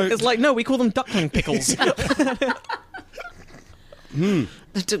 Do you have a? It's like, no, we call them duckling pickles. It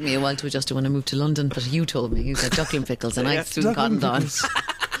took me a while to adjust to when I moved to London, but you told me you said duckling pickles, and I soon cottoned on.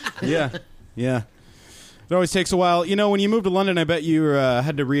 Yeah. It always takes a while. When you moved to London, I bet you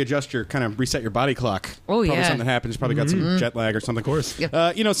had to readjust reset your body clock. Oh, Probably yeah. something happened. You probably got some jet lag or something. Of course. Yep.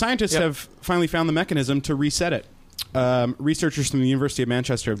 Scientists have finally found the mechanism to reset it. Researchers from the University of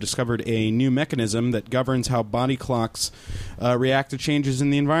Manchester have discovered a new mechanism that governs how body clocks react to changes in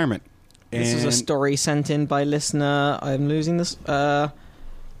the environment. This is a story sent in by listener. I'm losing this.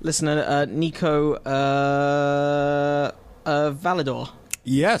 Listener Nico Valador.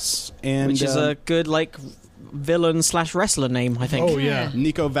 Yes, and Which is a good villain / wrestler name, I think. Oh, yeah.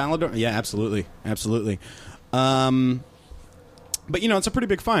 Nico Valador. Yeah, absolutely. But, it's a pretty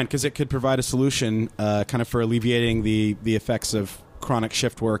big find because it could provide a solution kind of for alleviating the effects of chronic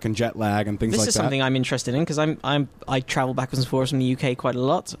shift work and jet lag and things like that. This is something I'm interested in because I travel backwards and forwards from the UK quite a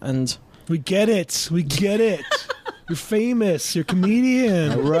lot, and We get it. You're famous. You're a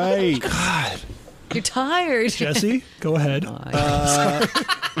comedian. Right. God. You're tired. Jesse, go ahead.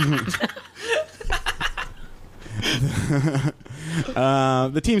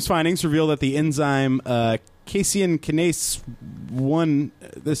 The team's findings reveal that the enzyme casein kinase 1,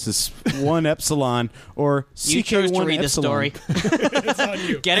 this is 1 epsilon, or CK1 you chose to read the epsilon. story. It's on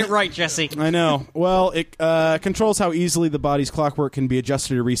you. Get it right, Jesse. I know. Well, it controls how easily the body's clockwork can be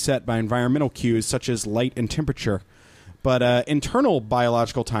adjusted or reset by environmental cues such as light and temperature. But internal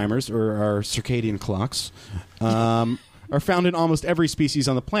biological timers, or our circadian clocks, are found in almost every species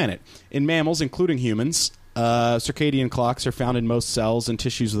on the planet. In mammals, including humans, circadian clocks are found in most cells and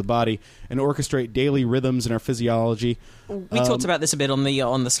tissues of the body and orchestrate daily rhythms in our physiology. We talked about this a bit on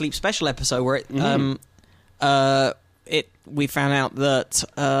the sleep special episode, where we found out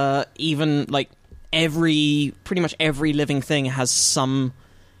that even like pretty much every living thing has some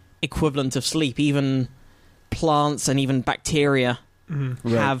equivalent of sleep. Even plants and even bacteria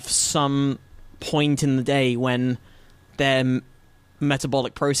have some point in the day when their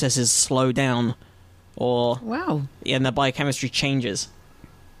metabolic processes slow down, or Wow. and their biochemistry changes.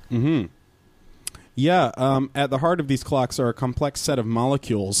 Yeah, at the heart of these clocks are a complex set of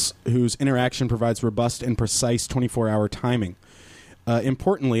molecules whose interaction provides robust and precise 24-hour timing.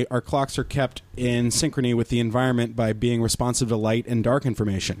 Importantly, our clocks are kept in synchrony with the environment by being responsive to light and dark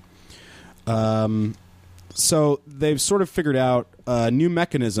information. So they've sort of figured out a new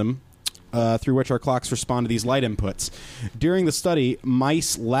mechanism through which our clocks respond to these light inputs. During the study,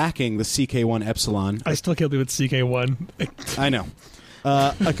 mice lacking the CK1 epsilon... I still can't believe it's CK1. I know.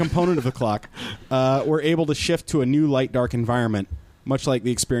 A component of the clock, were able to shift to a new light-dark environment, much like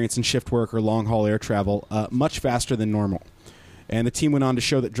the experience in shift work or long-haul air travel, much faster than normal. And the team went on to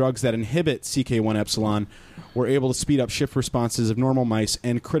show that drugs that inhibit CK1 epsilon were able to speed up shift responses of normal mice,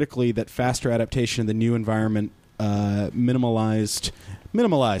 and critically, that faster adaptation of the new environment minimalized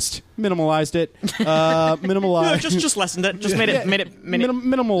it. Just lessened it. Just made it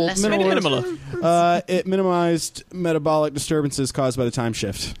Minimal. It minimized metabolic disturbances caused by the time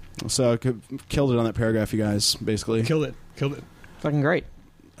shift. So killed it on that paragraph, you guys. Basically, Killed it. Fucking great.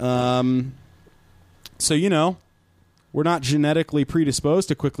 So we're not genetically predisposed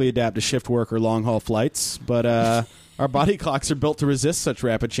to quickly adapt to shift work or long haul flights, but our body clocks are built to resist such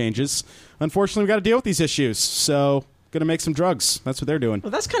rapid changes. Unfortunately, we've got to deal with these issues. So, gonna make some drugs. That's what they're doing.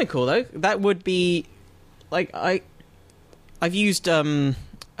 Well, that's kind of cool, though. That would be like I've used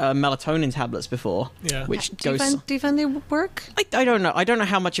melatonin tablets before. Yeah. Which Do goes. you find they work? I don't know. I don't know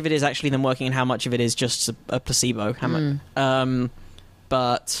how much of it is actually them working and how much of it is just a placebo.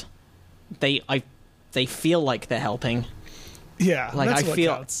 But they feel like they're helping. Yeah, Like that's I what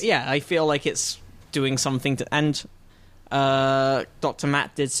feel. counts. Yeah, I feel like it's doing something to. And Dr.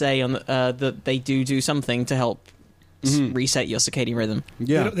 Matt did say on that they do something to help reset your circadian rhythm.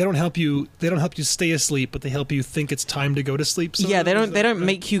 Yeah. They don't help you. They don't help you stay asleep, but they help you think it's time to go to sleep. sort Yeah, of? they Is don't. They that don't right?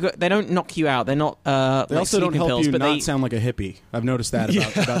 make you go. They don't knock you out. They're not. They like also don't sleeping help pills, you but not they sound like a hippie. I've noticed that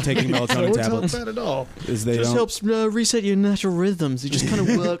about taking So melatonin it's tablets. not bad at all. Is they just don't. helps reset your natural rhythms. It just kind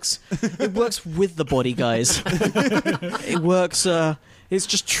of works. It works with the body, guys. It works. It's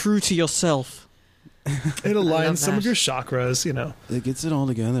just true to yourself. It aligns love some of that. your chakras, It gets it all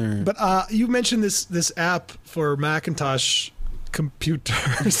together. But you mentioned this app for Macintosh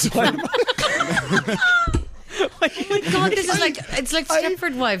computers. Oh my God, this is like it's like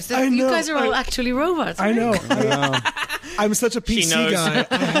Stepford Wives. I You know, guys are all actually robots. I right? know. I'm such a PC knows. guy.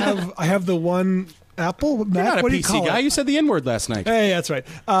 I have the one Apple You're Mac. not a What do you PC call guy. it? You said the N-word last night. Hey, that's right.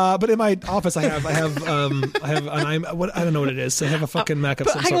 But in my office, I have an what I don't know what it is. I have a fucking Mac of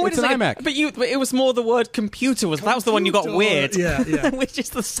But some hang on, sort. wait It's a an second. iMac. But it was more the word computer. That was the one you got weird. Yeah. Which is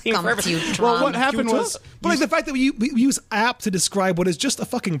the same for everything. Computer. Well, what happened was, But like the fact that we use app to describe what is just a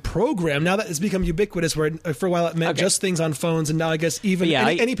fucking program. Now that it's become ubiquitous, where for a while it meant Okay. just things on phones, and now I guess even But yeah,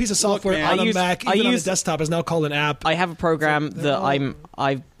 any piece of software man, on I a use- Mac, I even on a use- desktop, is now called an app. I have a program that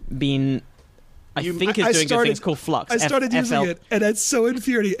I've been. I think is doing good things called Flux. I started using FL. it, and it's so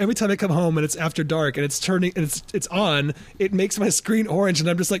infuriating. Every time I come home and it's after dark and it's turning and it's on, it makes my screen orange, and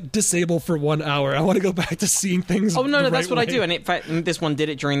I'm just like disable for 1 hour. I want to go back to seeing things. Oh no, the that's right what I way. do. And in fact, this one did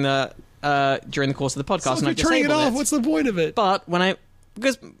it during the course of the podcast, So if and I you're turning it disabled off, what's the point of it? But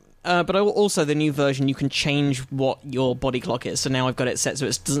because But also the new version, you can change what your body clock is. So now I've got it set so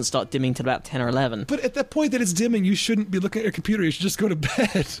it doesn't start dimming till about 10 or 11. But at that point that it's dimming, you shouldn't be looking at your computer. You should just go to bed.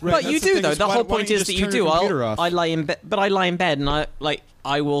 Right, But you that's the do thing, though. is The why whole don't point you is just that you turn do. your computer off? I lie in bed, but I lie in bed, and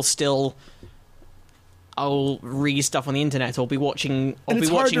I'll read stuff on the internet, or be watching. And it's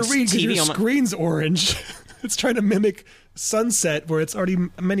hard to read because TV your on my... screen's orange. It's trying to mimic sunset where it's already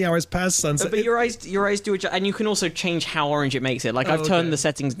many hours past sunset. But your eyes do adjust, and you can also change how orange it makes it. Like I've turned the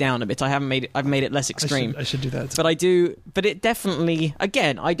settings down a bit. I've made it less extreme. I should do that. But I do. But it definitely.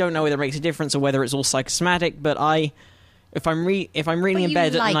 Again, I don't know whether it makes a difference or whether it's all psychosomatic. But if I'm reading in you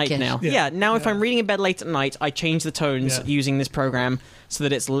bed at like night it. now, if I'm reading in bed late at night, I change the tones using this program so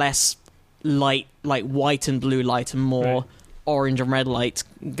that it's less light, like white and blue light, and more orange and red light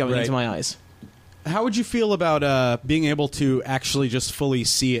going into my eyes. How would you feel about being able to actually just fully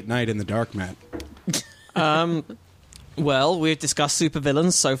see at night in the dark, Matt? Well, we've discussed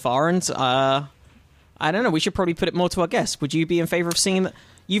supervillains so far, and I don't know. We should probably put it more to our guests. Would you be in favor of seeing that?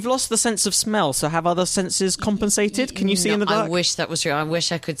 You've lost the sense of smell, so have other senses compensated? Can you see in the dark? I wish that was true. I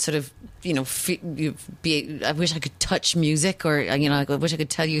wish I could sort of, I wish I could touch music, or I wish I could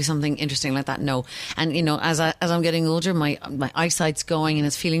tell you something interesting like that. No, and as I'm getting older, my eyesight's going, and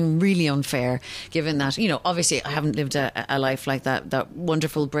it's feeling really unfair. Given that, obviously I haven't lived a life like that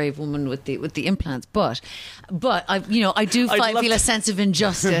wonderful brave woman with the implants, but I do feel a sense of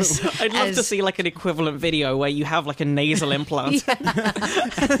injustice. I'd love to see like an equivalent video where you have like a nasal implant.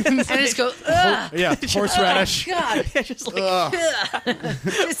 And just go, ugh. Yeah, horseradish. Oh, God. Just like,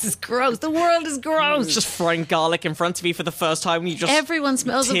 This is gross. The world is gross. just frying garlic in front of you for the first time. You just Everyone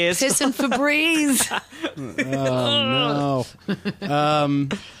smells of tears. piss and Febreze. Oh no.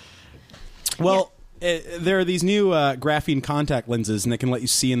 Well, there are these new graphene contact lenses, and they can let you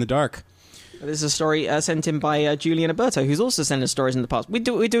see in the dark. This is a story sent in by Julian Alberto, who's also sent us stories in the past. We're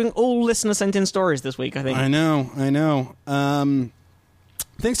doing all listener sent in stories this week, I think. I know.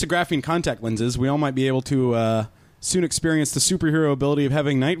 Thanks to graphene contact lenses, we all might be able to soon experience the superhero ability of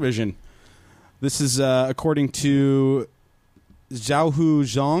having night vision. This is according to Xiaohu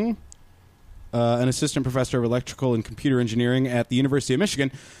Zhang, an assistant professor of electrical and computer engineering at the University of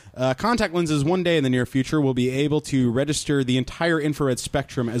Michigan. Contact lenses one day in the near future will be able to register the entire infrared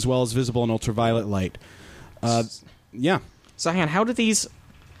spectrum as well as visible and ultraviolet light. Yeah. So hang on, how do these...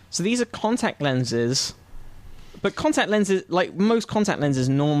 So these are contact lenses, but contact lenses, like most contact lenses,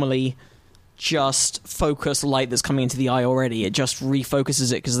 normally just focus light that's coming into the eye already. It just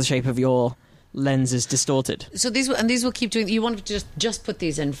refocuses it because the shape of your lens is distorted. So these will keep doing. You want to just put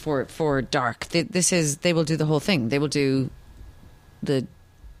these in for dark. They will do the whole thing. They will do the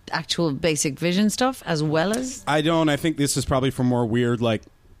actual basic vision stuff as well as. I think this is probably for more weird like.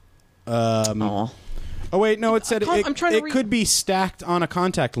 Oh wait, no. It said it could be stacked on a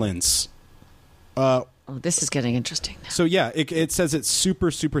contact lens. Oh, this is getting interesting now. So yeah, it says it's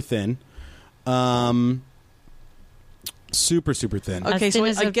super thin. Super thin. Okay, so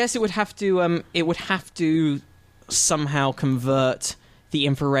I guess it would have to somehow convert the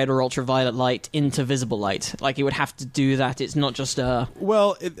infrared or ultraviolet light into visible light. Like it would have to do that. It's not just a.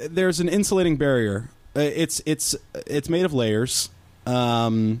 Well, there's an insulating barrier. It's made of layers.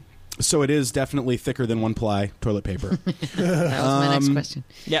 So it is definitely thicker than one-ply toilet paper. That was my next question.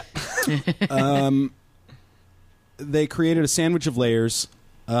 Yeah. They created a sandwich of layers,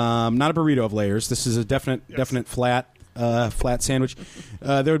 not a burrito of layers. This is a definite flat sandwich.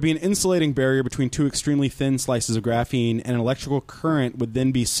 There would be an insulating barrier between two extremely thin slices of graphene, and an electrical current would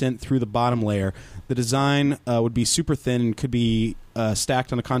then be sent through the bottom layer. The design would be super thin and could be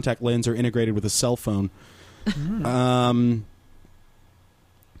stacked on a contact lens or integrated with a cell phone.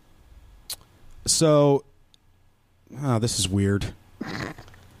 So, this is weird.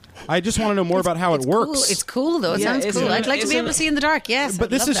 I just want to know more about how it works. Cool. It's cool, though. It sounds cool. I'd like to be able to see in the dark, yes. But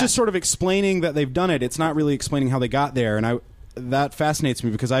this is just sort of explaining that they've done it. It's not really explaining how they got there. And that fascinates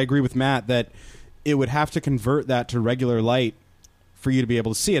me because I agree with Matt that it would have to convert that to regular light for you to be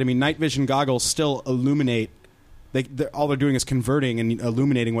able to see it. I mean, night vision goggles still illuminate. All they're doing is converting and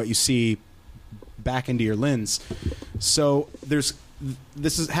illuminating what you see back into your lens. So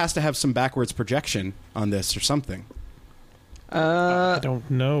has to have some backwards projection on this or something. I don't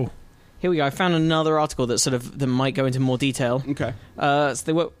know. Here we go. I found another article that that might go into more detail. Okay. So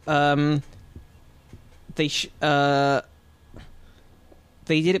they were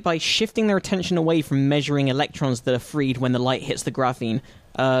they did it by shifting their attention away from measuring electrons that are freed when the light hits the graphene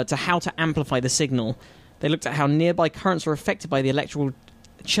to how to amplify the signal. They looked at how nearby currents are affected by the electrical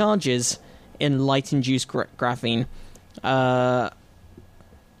charges in light-induced graphene. How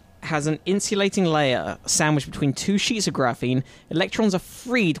has an insulating layer sandwiched between two sheets of graphene. Electrons are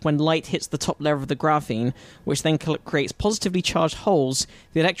freed when light hits the top layer of the graphene, which then creates positively charged holes.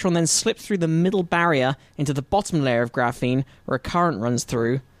 The electron then slips through the middle barrier into the bottom layer of graphene, where a current runs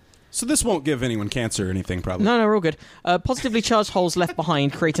through. So this won't give anyone cancer or anything, probably. No, we're all good. Positively charged holes left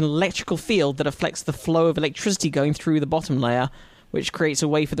behind create an electrical field that affects the flow of electricity going through the bottom layer, which creates a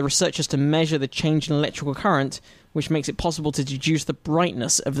way for the researchers to measure the change in electrical current, which makes it possible to deduce the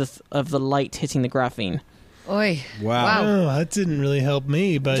brightness of the light hitting the graphene. Oi. Wow. Oh, that didn't really help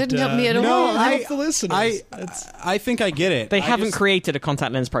me, but Didn't help me at all. No, I help the listeners. I think I get it. They I haven't just- created a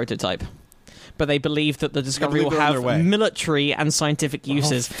contact lens prototype, but they believe that the discovery believe will they're on have their way. military and scientific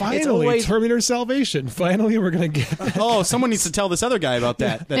uses. Oh, finally, It's always Terminator Salvation. Finally, we're going to get that. Oh, someone needs to tell this other guy about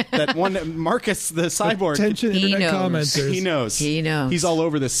that. That one, Marcus, the cyborg. Attention, He internet knows. commenters. He knows. He knows. He's all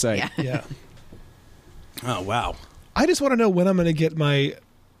over this site. Yeah. Yeah. Oh, wow. I just want to know when I'm going to get my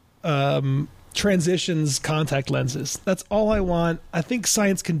transitions contact lenses. That's all I want. I think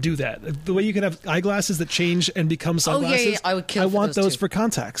science can do that. The way you can have eyeglasses that change and become sunglasses. yeah, I would kill for want those those too. for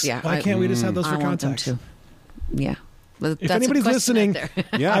contacts. Yeah, Why can't we just have those I for want them contacts? to. Yeah. Well, If that's a anybody's question listening, out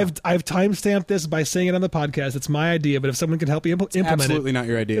there. Yeah. I've timestamped this by saying it on the podcast. It's my idea, but if someone can help me implement Absolutely it, not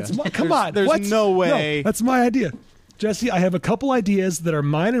your idea. come on. There's what? no way. that's my idea. Jesse, I have a couple ideas that are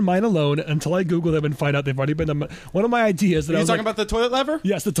mine and mine alone until I Google them and find out they've already been done. One of my ideas that Are I you was talking like, about the toilet lever?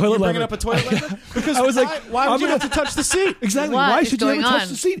 yes, the toilet You're lever. bringing up a toilet lever? Because I was like, why would I'm you gonna- have to touch the seat? Exactly. What Why is should you ever going touch on?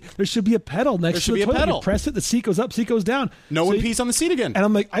 the seat? There should be a pedal next There should to be the a toilet. pedal. You press it, the seat goes up, seat goes down. No So one you- pees on the seat again. And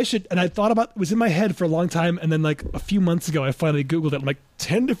I'm like, I should. And I thought about it was in my head for a long time. And then, like, a few months ago, I finally Googled it. I'm like,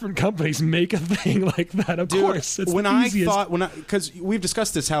 10 different companies make a thing like that. Of Dude, course. It's when the I easiest. thought, because we've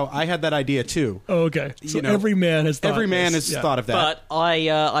discussed this, how I had that idea too. Oh, okay. So You know, every man has thought Every man this. has Yeah. thought of that. But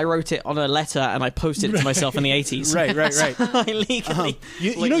I wrote it on a letter and I posted it to myself in the 80s. Right. I legally.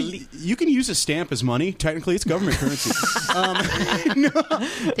 You know, you can use a stamp as money. Technically, it's government currency.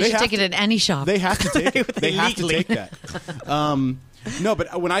 They should take it at any shop. They have to take it. They have to Legally. take that. No,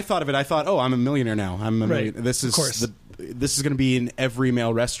 but when I thought of it, I thought, oh, I'm a millionaire now. I'm a Right. millionaire. This Of is course. this is going to be in every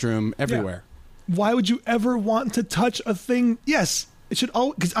male restroom everywhere. Why would you ever want to touch a thing? Yes. It should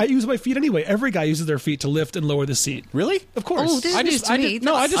all because I use my feet anyway. Every guy uses their feet to lift and lower the seat. Really? Of course. Oh, this I is news just, to I me. just,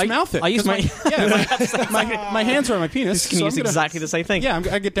 no, I just mouth it. I use 'Cause my hands are on my penis. This can so use I'm gonna- exactly the same thing. Yeah,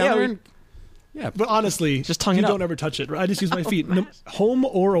 I get down Yeah, there we- and yeah. But honestly, Just tongue you it up. don't ever touch it. I just use my feet, no, home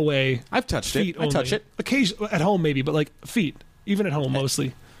or away. I've touched Feet it. I touch only. it. Occasionally at home, maybe, but like feet, even at home,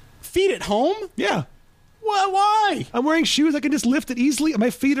 mostly. Feet at home? Yeah, Why? I'm wearing shoes. I can just lift it easily. My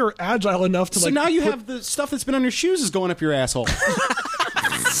feet are agile enough to So like. now you put- have the stuff that's been on your shoes is going up your asshole.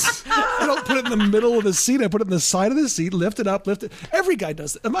 I don't put it in the middle of the seat. I put it in the side of the seat. Lift it up. Lift it. Every guy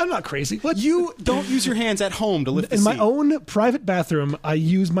does it. I'm not crazy. What You don't use your hands at home to lift the In my seat. own private bathroom, I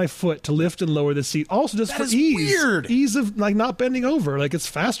use my foot to lift and lower the seat. Also, just That for is ease. weird. Ease of like not bending over. Like it's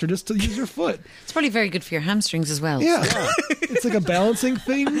faster just to use your foot. It's probably very good for your hamstrings as well. Yeah, it's like a balancing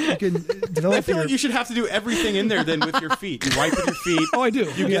thing. You can develop I feel your. like you should have to do everything in there then with your feet. You wipe with your feet. Oh, I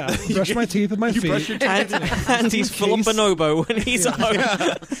do. Yeah, brush my teeth with my feet. brush your And he's full on case. bonobo when he's at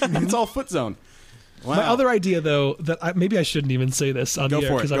home. It's all foot zone. Wow. My other idea, though, that maybe I shouldn't even say this on Go the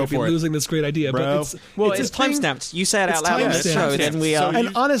air for it, because I go would be for it. losing this great idea. Bro. But Well, it's it's a thing- timestamped. You say it out It's loud on the timestamped. show, then we So are. And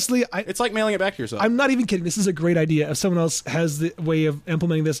honestly, It's like mailing it back to yourself. I'm not even kidding. This is a great idea. If someone else has the way of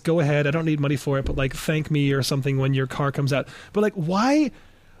implementing this, go ahead. I don't need money for it, but like thank me or something when your car comes out. But like, why?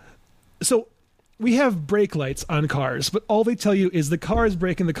 So we have brake lights on cars, but all they tell you is the car is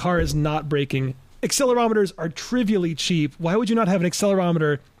braking, the car is not braking. Accelerometers are trivially cheap. Why would you not have an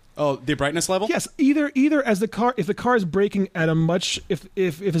accelerometer? Oh, the brightness level? Yes, either as the car, if the car is braking at a much, if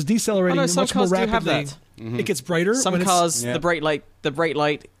it's decelerating Oh, no, some much more cars do have rapidly, that. it gets brighter. Some when it's- cars, Yeah. the brake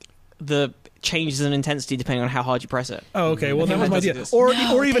light, the changes in intensity depending on how hard you press it. Oh, okay. Well, that was my that idea. does Or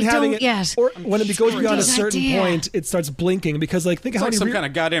No, or even they having don't it, yet. or when it goes beyond a Good certain idea. point, it starts blinking because like think It's how like many some rear, kind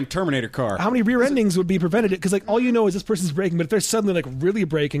of goddamn Terminator car. how many rear endings would be prevented? Because like all you know is this person's braking, but if they're suddenly like really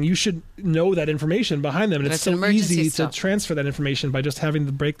braking, you should know that information behind them, and But it's it's an so emergency easy stop. to transfer that information by just having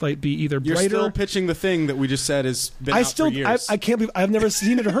the brake light be either You're brighter. still pitching the thing that we just said has been I out still for years. I can't believe I've never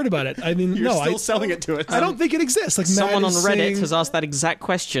seen it or heard about it. I mean, You're no, still I selling it to us. I don't think it exists. Like Someone Matt on is Reddit saying, has asked that exact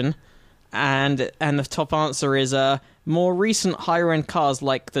question, and the top answer is more recent higher end cars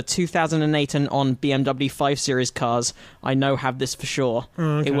like the 2008 and on BMW 5 Series cars. I know have this for sure.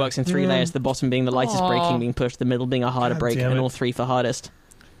 okay. It works in three layers. The bottom being the lightest Aw. braking being pushed, the middle being a harder God brake, damn and it. all three for hardest.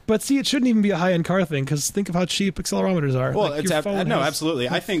 But see, it shouldn't even be a high-end car thing because think of how cheap accelerometers are. Well, Like, it's your phone no, has- absolutely.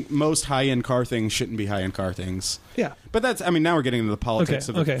 I think most high-end car things shouldn't be high-end car things. Yeah. But that's, I mean, now we're getting into the politics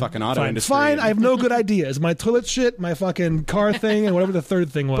of the fucking auto Fine. industry. Fine, I have no good ideas. My toilet shit, my fucking car thing, and whatever the third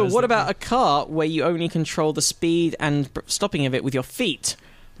thing was. But what about a car where you only control the speed and stopping of it with your feet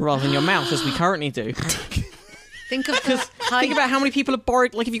rather than your mouth, as we currently do? Think of the Think about how many people have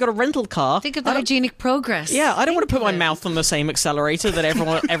borrowed. Like, if you got a rental car, Think of the hygienic progress. yeah, I don't want to put my Think of it. mouth on the same accelerator that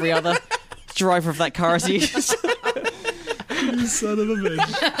every other driver of that car has used. You son of a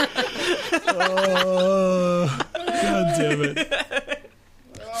bitch. Oh, God damn it.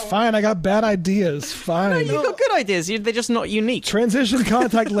 Fine, I got bad ideas. Fine. You've got good ideas. They're just not unique. Transition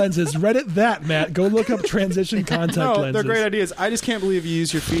contact lenses. Reddit that, Matt. Go look up transition contact No, lenses. they're great ideas. I just can't believe you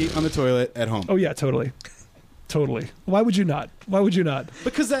use your feet on the toilet at home. Oh, yeah, totally. Totally. Why would you not? Why would you not?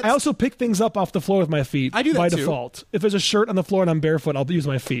 Because that's... I also pick things up off the floor with my feet. I do that by too. default. If there's a shirt on the floor and I'm barefoot, I'll use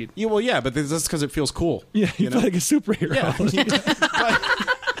my feet. Yeah, well, yeah, but that's because it feels cool. Yeah, you feel like a superhero. Yeah.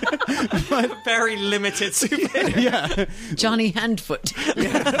 Very limited. Yeah. Johnny Handfoot.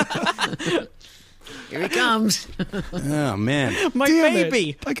 Here he comes. Oh, man. My Damn it.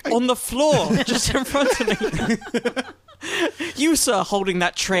 baby Like, on the floor, just in front of me. You, sir, holding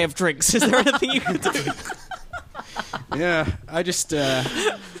that tray of drinks. Is there anything you can do? Yeah, I just... yeah,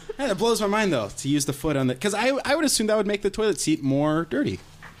 it blows my mind, though, to use the foot on the... Because I would assume that would make the toilet seat more dirty.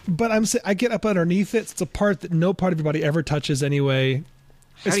 But I get up underneath it. It's a part that no part of your body ever touches anyway.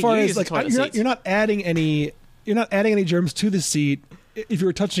 How do you use the toilet seats? you're not adding any germs to the seat. If you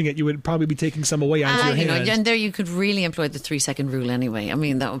were touching it, you would probably be taking some away onto your You know, hand. and there you could really employ the 3-second rule anyway. I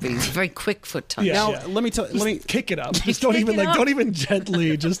mean, that would be a very quick foot touch. Yeah. Now, let me Kick it up. Just don't Kick even it up. don't even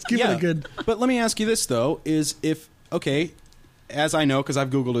gently. Just give it a good. But let me ask you this, though, is if, okay, as I know, because I've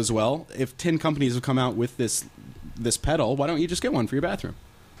Googled as well, if 10 companies have come out with this pedal, why don't you just get one for your bathroom?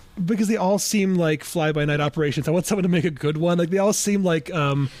 Because they all seem like fly-by-night operations. I want someone to make a good one. Like they all seem like You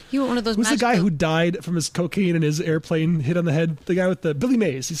want one of those who's the guy magical- who died from his cocaine and his airplane hit on the head? The guy with the Billy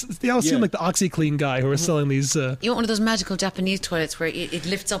Mays. They all seem Yeah. like the OxyClean guy who are selling these. You want one of those magical Japanese toilets where it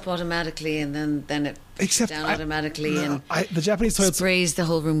lifts up automatically and then it Except down I- automatically and the Japanese toilets. sprays the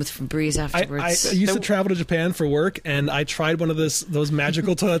whole room with Febreze I afterwards. used to travel to Japan for work, and I tried one of those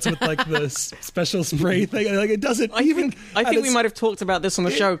magical toilets with like the special spray thing. And, like it doesn't I even. think we might have talked about this on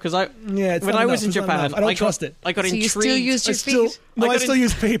the show because Yeah, it's when not I was enough. in It's not Japan, enough. I don't trust it. I got So you intrigued. still used your feet? I got still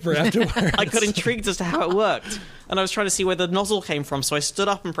use paper afterwards. I got intrigued as to how it worked, and I was trying to see where the nozzle came from. So I stood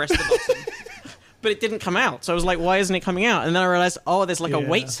up and pressed the button, but it didn't come out. So I was like, "Why isn't it coming out?" And then I realized, oh, there's like a Yeah.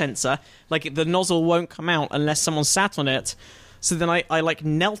 weight sensor. Like the nozzle won't come out unless someone sat on it. So then I like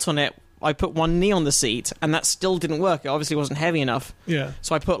knelt on it. I put one knee on the seat, and that still didn't work. It obviously wasn't heavy enough. Yeah.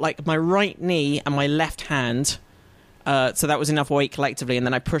 So I put like my right knee and my left hand. So that was enough weight collectively, and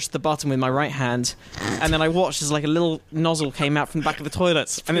then I pushed the button with my right hand, and then I watched as like a little nozzle came out from the back of the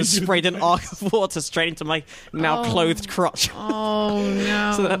toilet, and then sprayed an arc of water straight into my now clothed crotch. Oh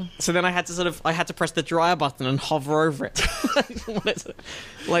no! So then I had to press the dryer button and hover over it.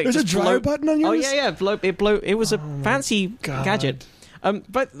 Like There's a just dryer button on Oh yours? yeah. It was a fancy God. gadget.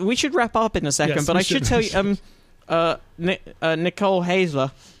 But we should wrap up in a second. Yes, but we I should should. tell you, Nicole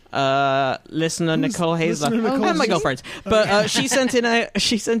Hazler, listener Nicole Hazler, listener Nicole and my Hazler? girlfriend. But she sent in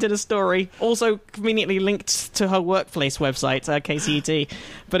a story, also conveniently linked to her workplace website, KCET.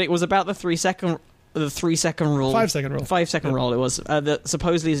 But it was about the 3-second rule. 5-second rule. 5-second rule. It was that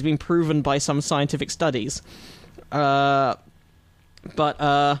supposedly has been proven by some scientific studies. But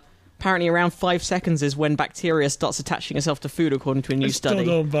apparently around 5 seconds is when bacteria starts attaching itself to food, according to a new Still study.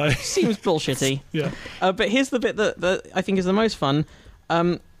 don't buy. Seems bullshitty. Yeah. But here's the bit that I think is the most fun.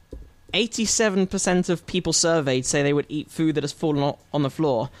 87% of people surveyed say they would eat food that has fallen on the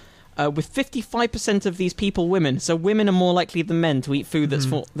floor, with 55% of these people women. So women are more likely than men to eat food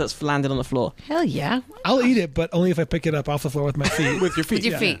that's landed on the floor. Hell yeah! I'll eat it, but only if I pick it up off the floor with my feet. With your feet. With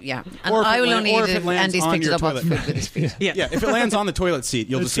your Yeah. feet, yeah. And Or if I it will lan- only or eat if it it if lands Andy's on picked it your up off the toilet. food with his feet. Yeah. Yeah, if it lands on the toilet seat,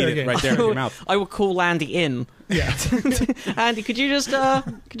 you'll just eat fair it game. right there in your mouth. I will call Andy in. Yeah. Andy, could you just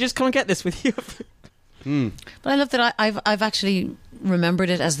come and get this with you? But I love that I've actually remembered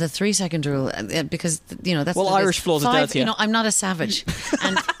it as the 3-second rule because that's Well, what it Irish is. floors are 5, dirtier. I'm not a savage,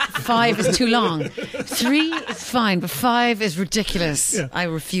 and 5 is too long. 3 is fine, but 5 is ridiculous. Yeah. I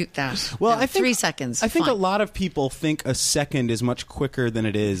refute that. Well, No, I think 3 seconds. I think fine. a lot of people think a second is much quicker than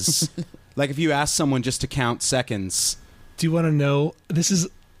it is. Like if you ask someone just to count seconds. Do you want to know? This is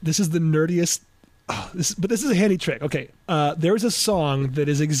the nerdiest. But this is a handy trick. Okay, there's a song that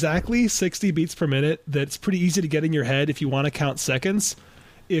is exactly 60 beats per minute. That's pretty easy to get in your head if you want to count seconds.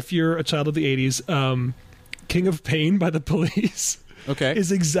 If you're a child of the 80s, "King of Pain" by the Police. Okay.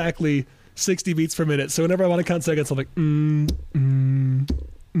 is exactly 60 beats per minute. So whenever I want to count seconds, I'm like,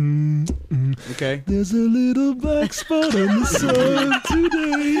 Okay. There's a little black spot on the sun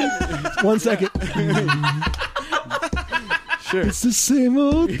today. 1 second. Sure. It's the same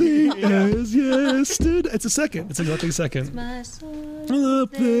old thing as yesterday. It's a second. It's exactly a second. My soul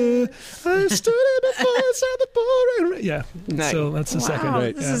Up there, I stood it before inside the pouring rain. Yeah. Nice. So that's a second.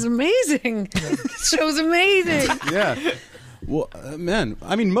 Right. This is amazing. This show's amazing. Yeah. Well, man,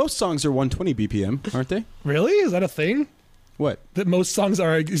 I mean, most songs are 120 BPM, aren't they? Really? Is that a thing? What? That most songs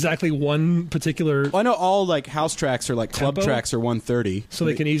are exactly one particular. Well, I know all like house tracks or like club Tempo? tracks are 130. So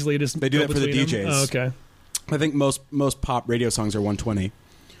they can easily just. They do go that for the between them? DJs. Oh, okay. I think most pop radio songs are 120.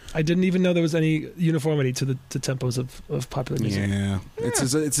 I didn't even know there was any uniformity to the tempos of popular music. Yeah. It's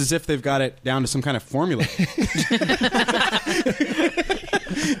as if they've got it down to some kind of formula.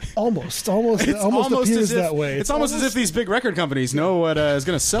 Almost It's appears as if, that way. It's almost as if these big record companies know what is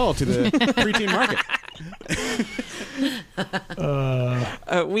going to sell to the preteen market.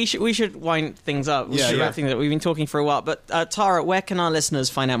 We should wind things up. Yeah, yeah. I think that we've been talking for a while. But Tara, where can our listeners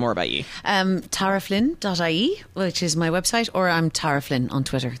find out more about you? TaraFlynn.ie, which is my website, or I'm Tara Flynn on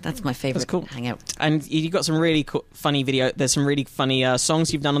Twitter. That's my favourite That's cool. hangout. And you've got some really funny video. There's some really funny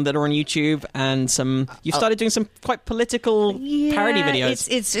songs you've done that are on YouTube, and you've started doing some quite political parody videos.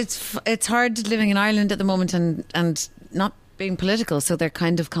 It's hard living in Ireland at the moment and not being political, so they're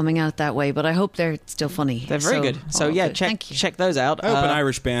kind of coming out that way. But I hope they're still funny. They're very good. So good. check those out. I hope an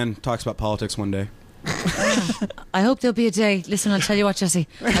Irish band talks about politics one day. I hope there'll be a day. Listen, I'll tell you what, Jesse.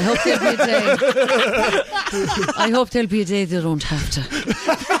 I hope there'll be a day. I hope there'll be a day they don't have to.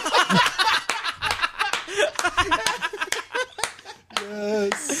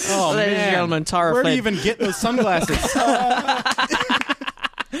 Oh, ladies and gentlemen, Tara Where do Flynn. you even get those sunglasses?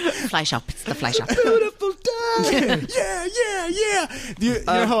 Fly shop. It's the fly shop. Beautiful day. Yeah. You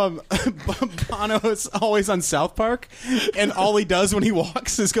know how Bono is always on South Park, and all he does when he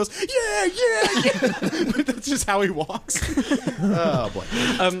walks is goes, yeah. That's just how he walks. Oh boy.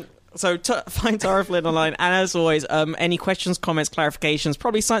 So find Tara Flynn online, and as always, any questions, comments, clarifications,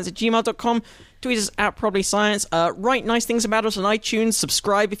 probablyscience@gmail.com. Tweet us at probablyscience. Write nice things about us on iTunes.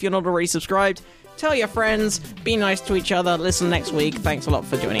 Subscribe if you're not already subscribed. Tell your friends. Be nice to each other. Listen next week. Thanks a lot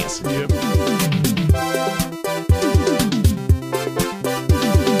for joining us. Yep.